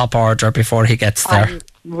in top order before he gets there. I'm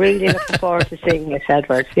really looking forward to seeing it,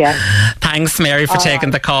 Edward. Yeah. Thanks, Mary, for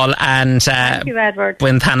taking the call. And thank you, Edward.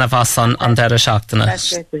 Buin Thanavos on Dara Shockton.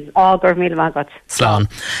 Slán.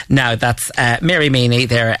 Now, that's Mary Meany,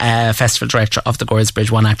 their Festival Director of the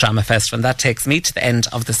Goresbridge One Act Drama Festival. And that takes me to the end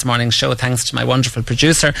of this morning's show. Thanks to my wonderful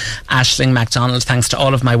producer, Aisling MacDonald. Thanks to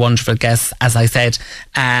all of my wonderful guests. As I said,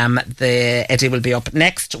 Eddie will be up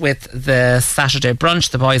next with the Saturday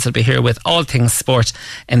brunch. The boys will be here with all things sport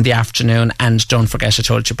in the afternoon. And don't forget, I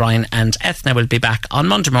told you, Brian and Ethna will be back on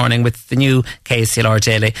Monday morning with the new KCLR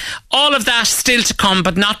Daily. All of that still to come,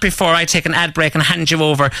 but not before I take an ad break and hand you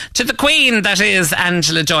over to the Queen, that is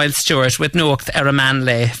Angela Doyle-Stewart, with Nuacht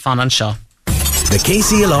Eramanle Fananshaw. The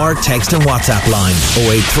KCLR text and WhatsApp line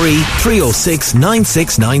 083 306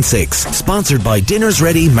 9696. Sponsored by Dinners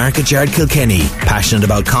Ready Market Yard Kilkenny. Passionate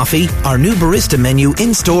about coffee? Our new barista menu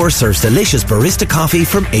in store serves delicious barista coffee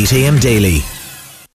from 8 a.m. daily.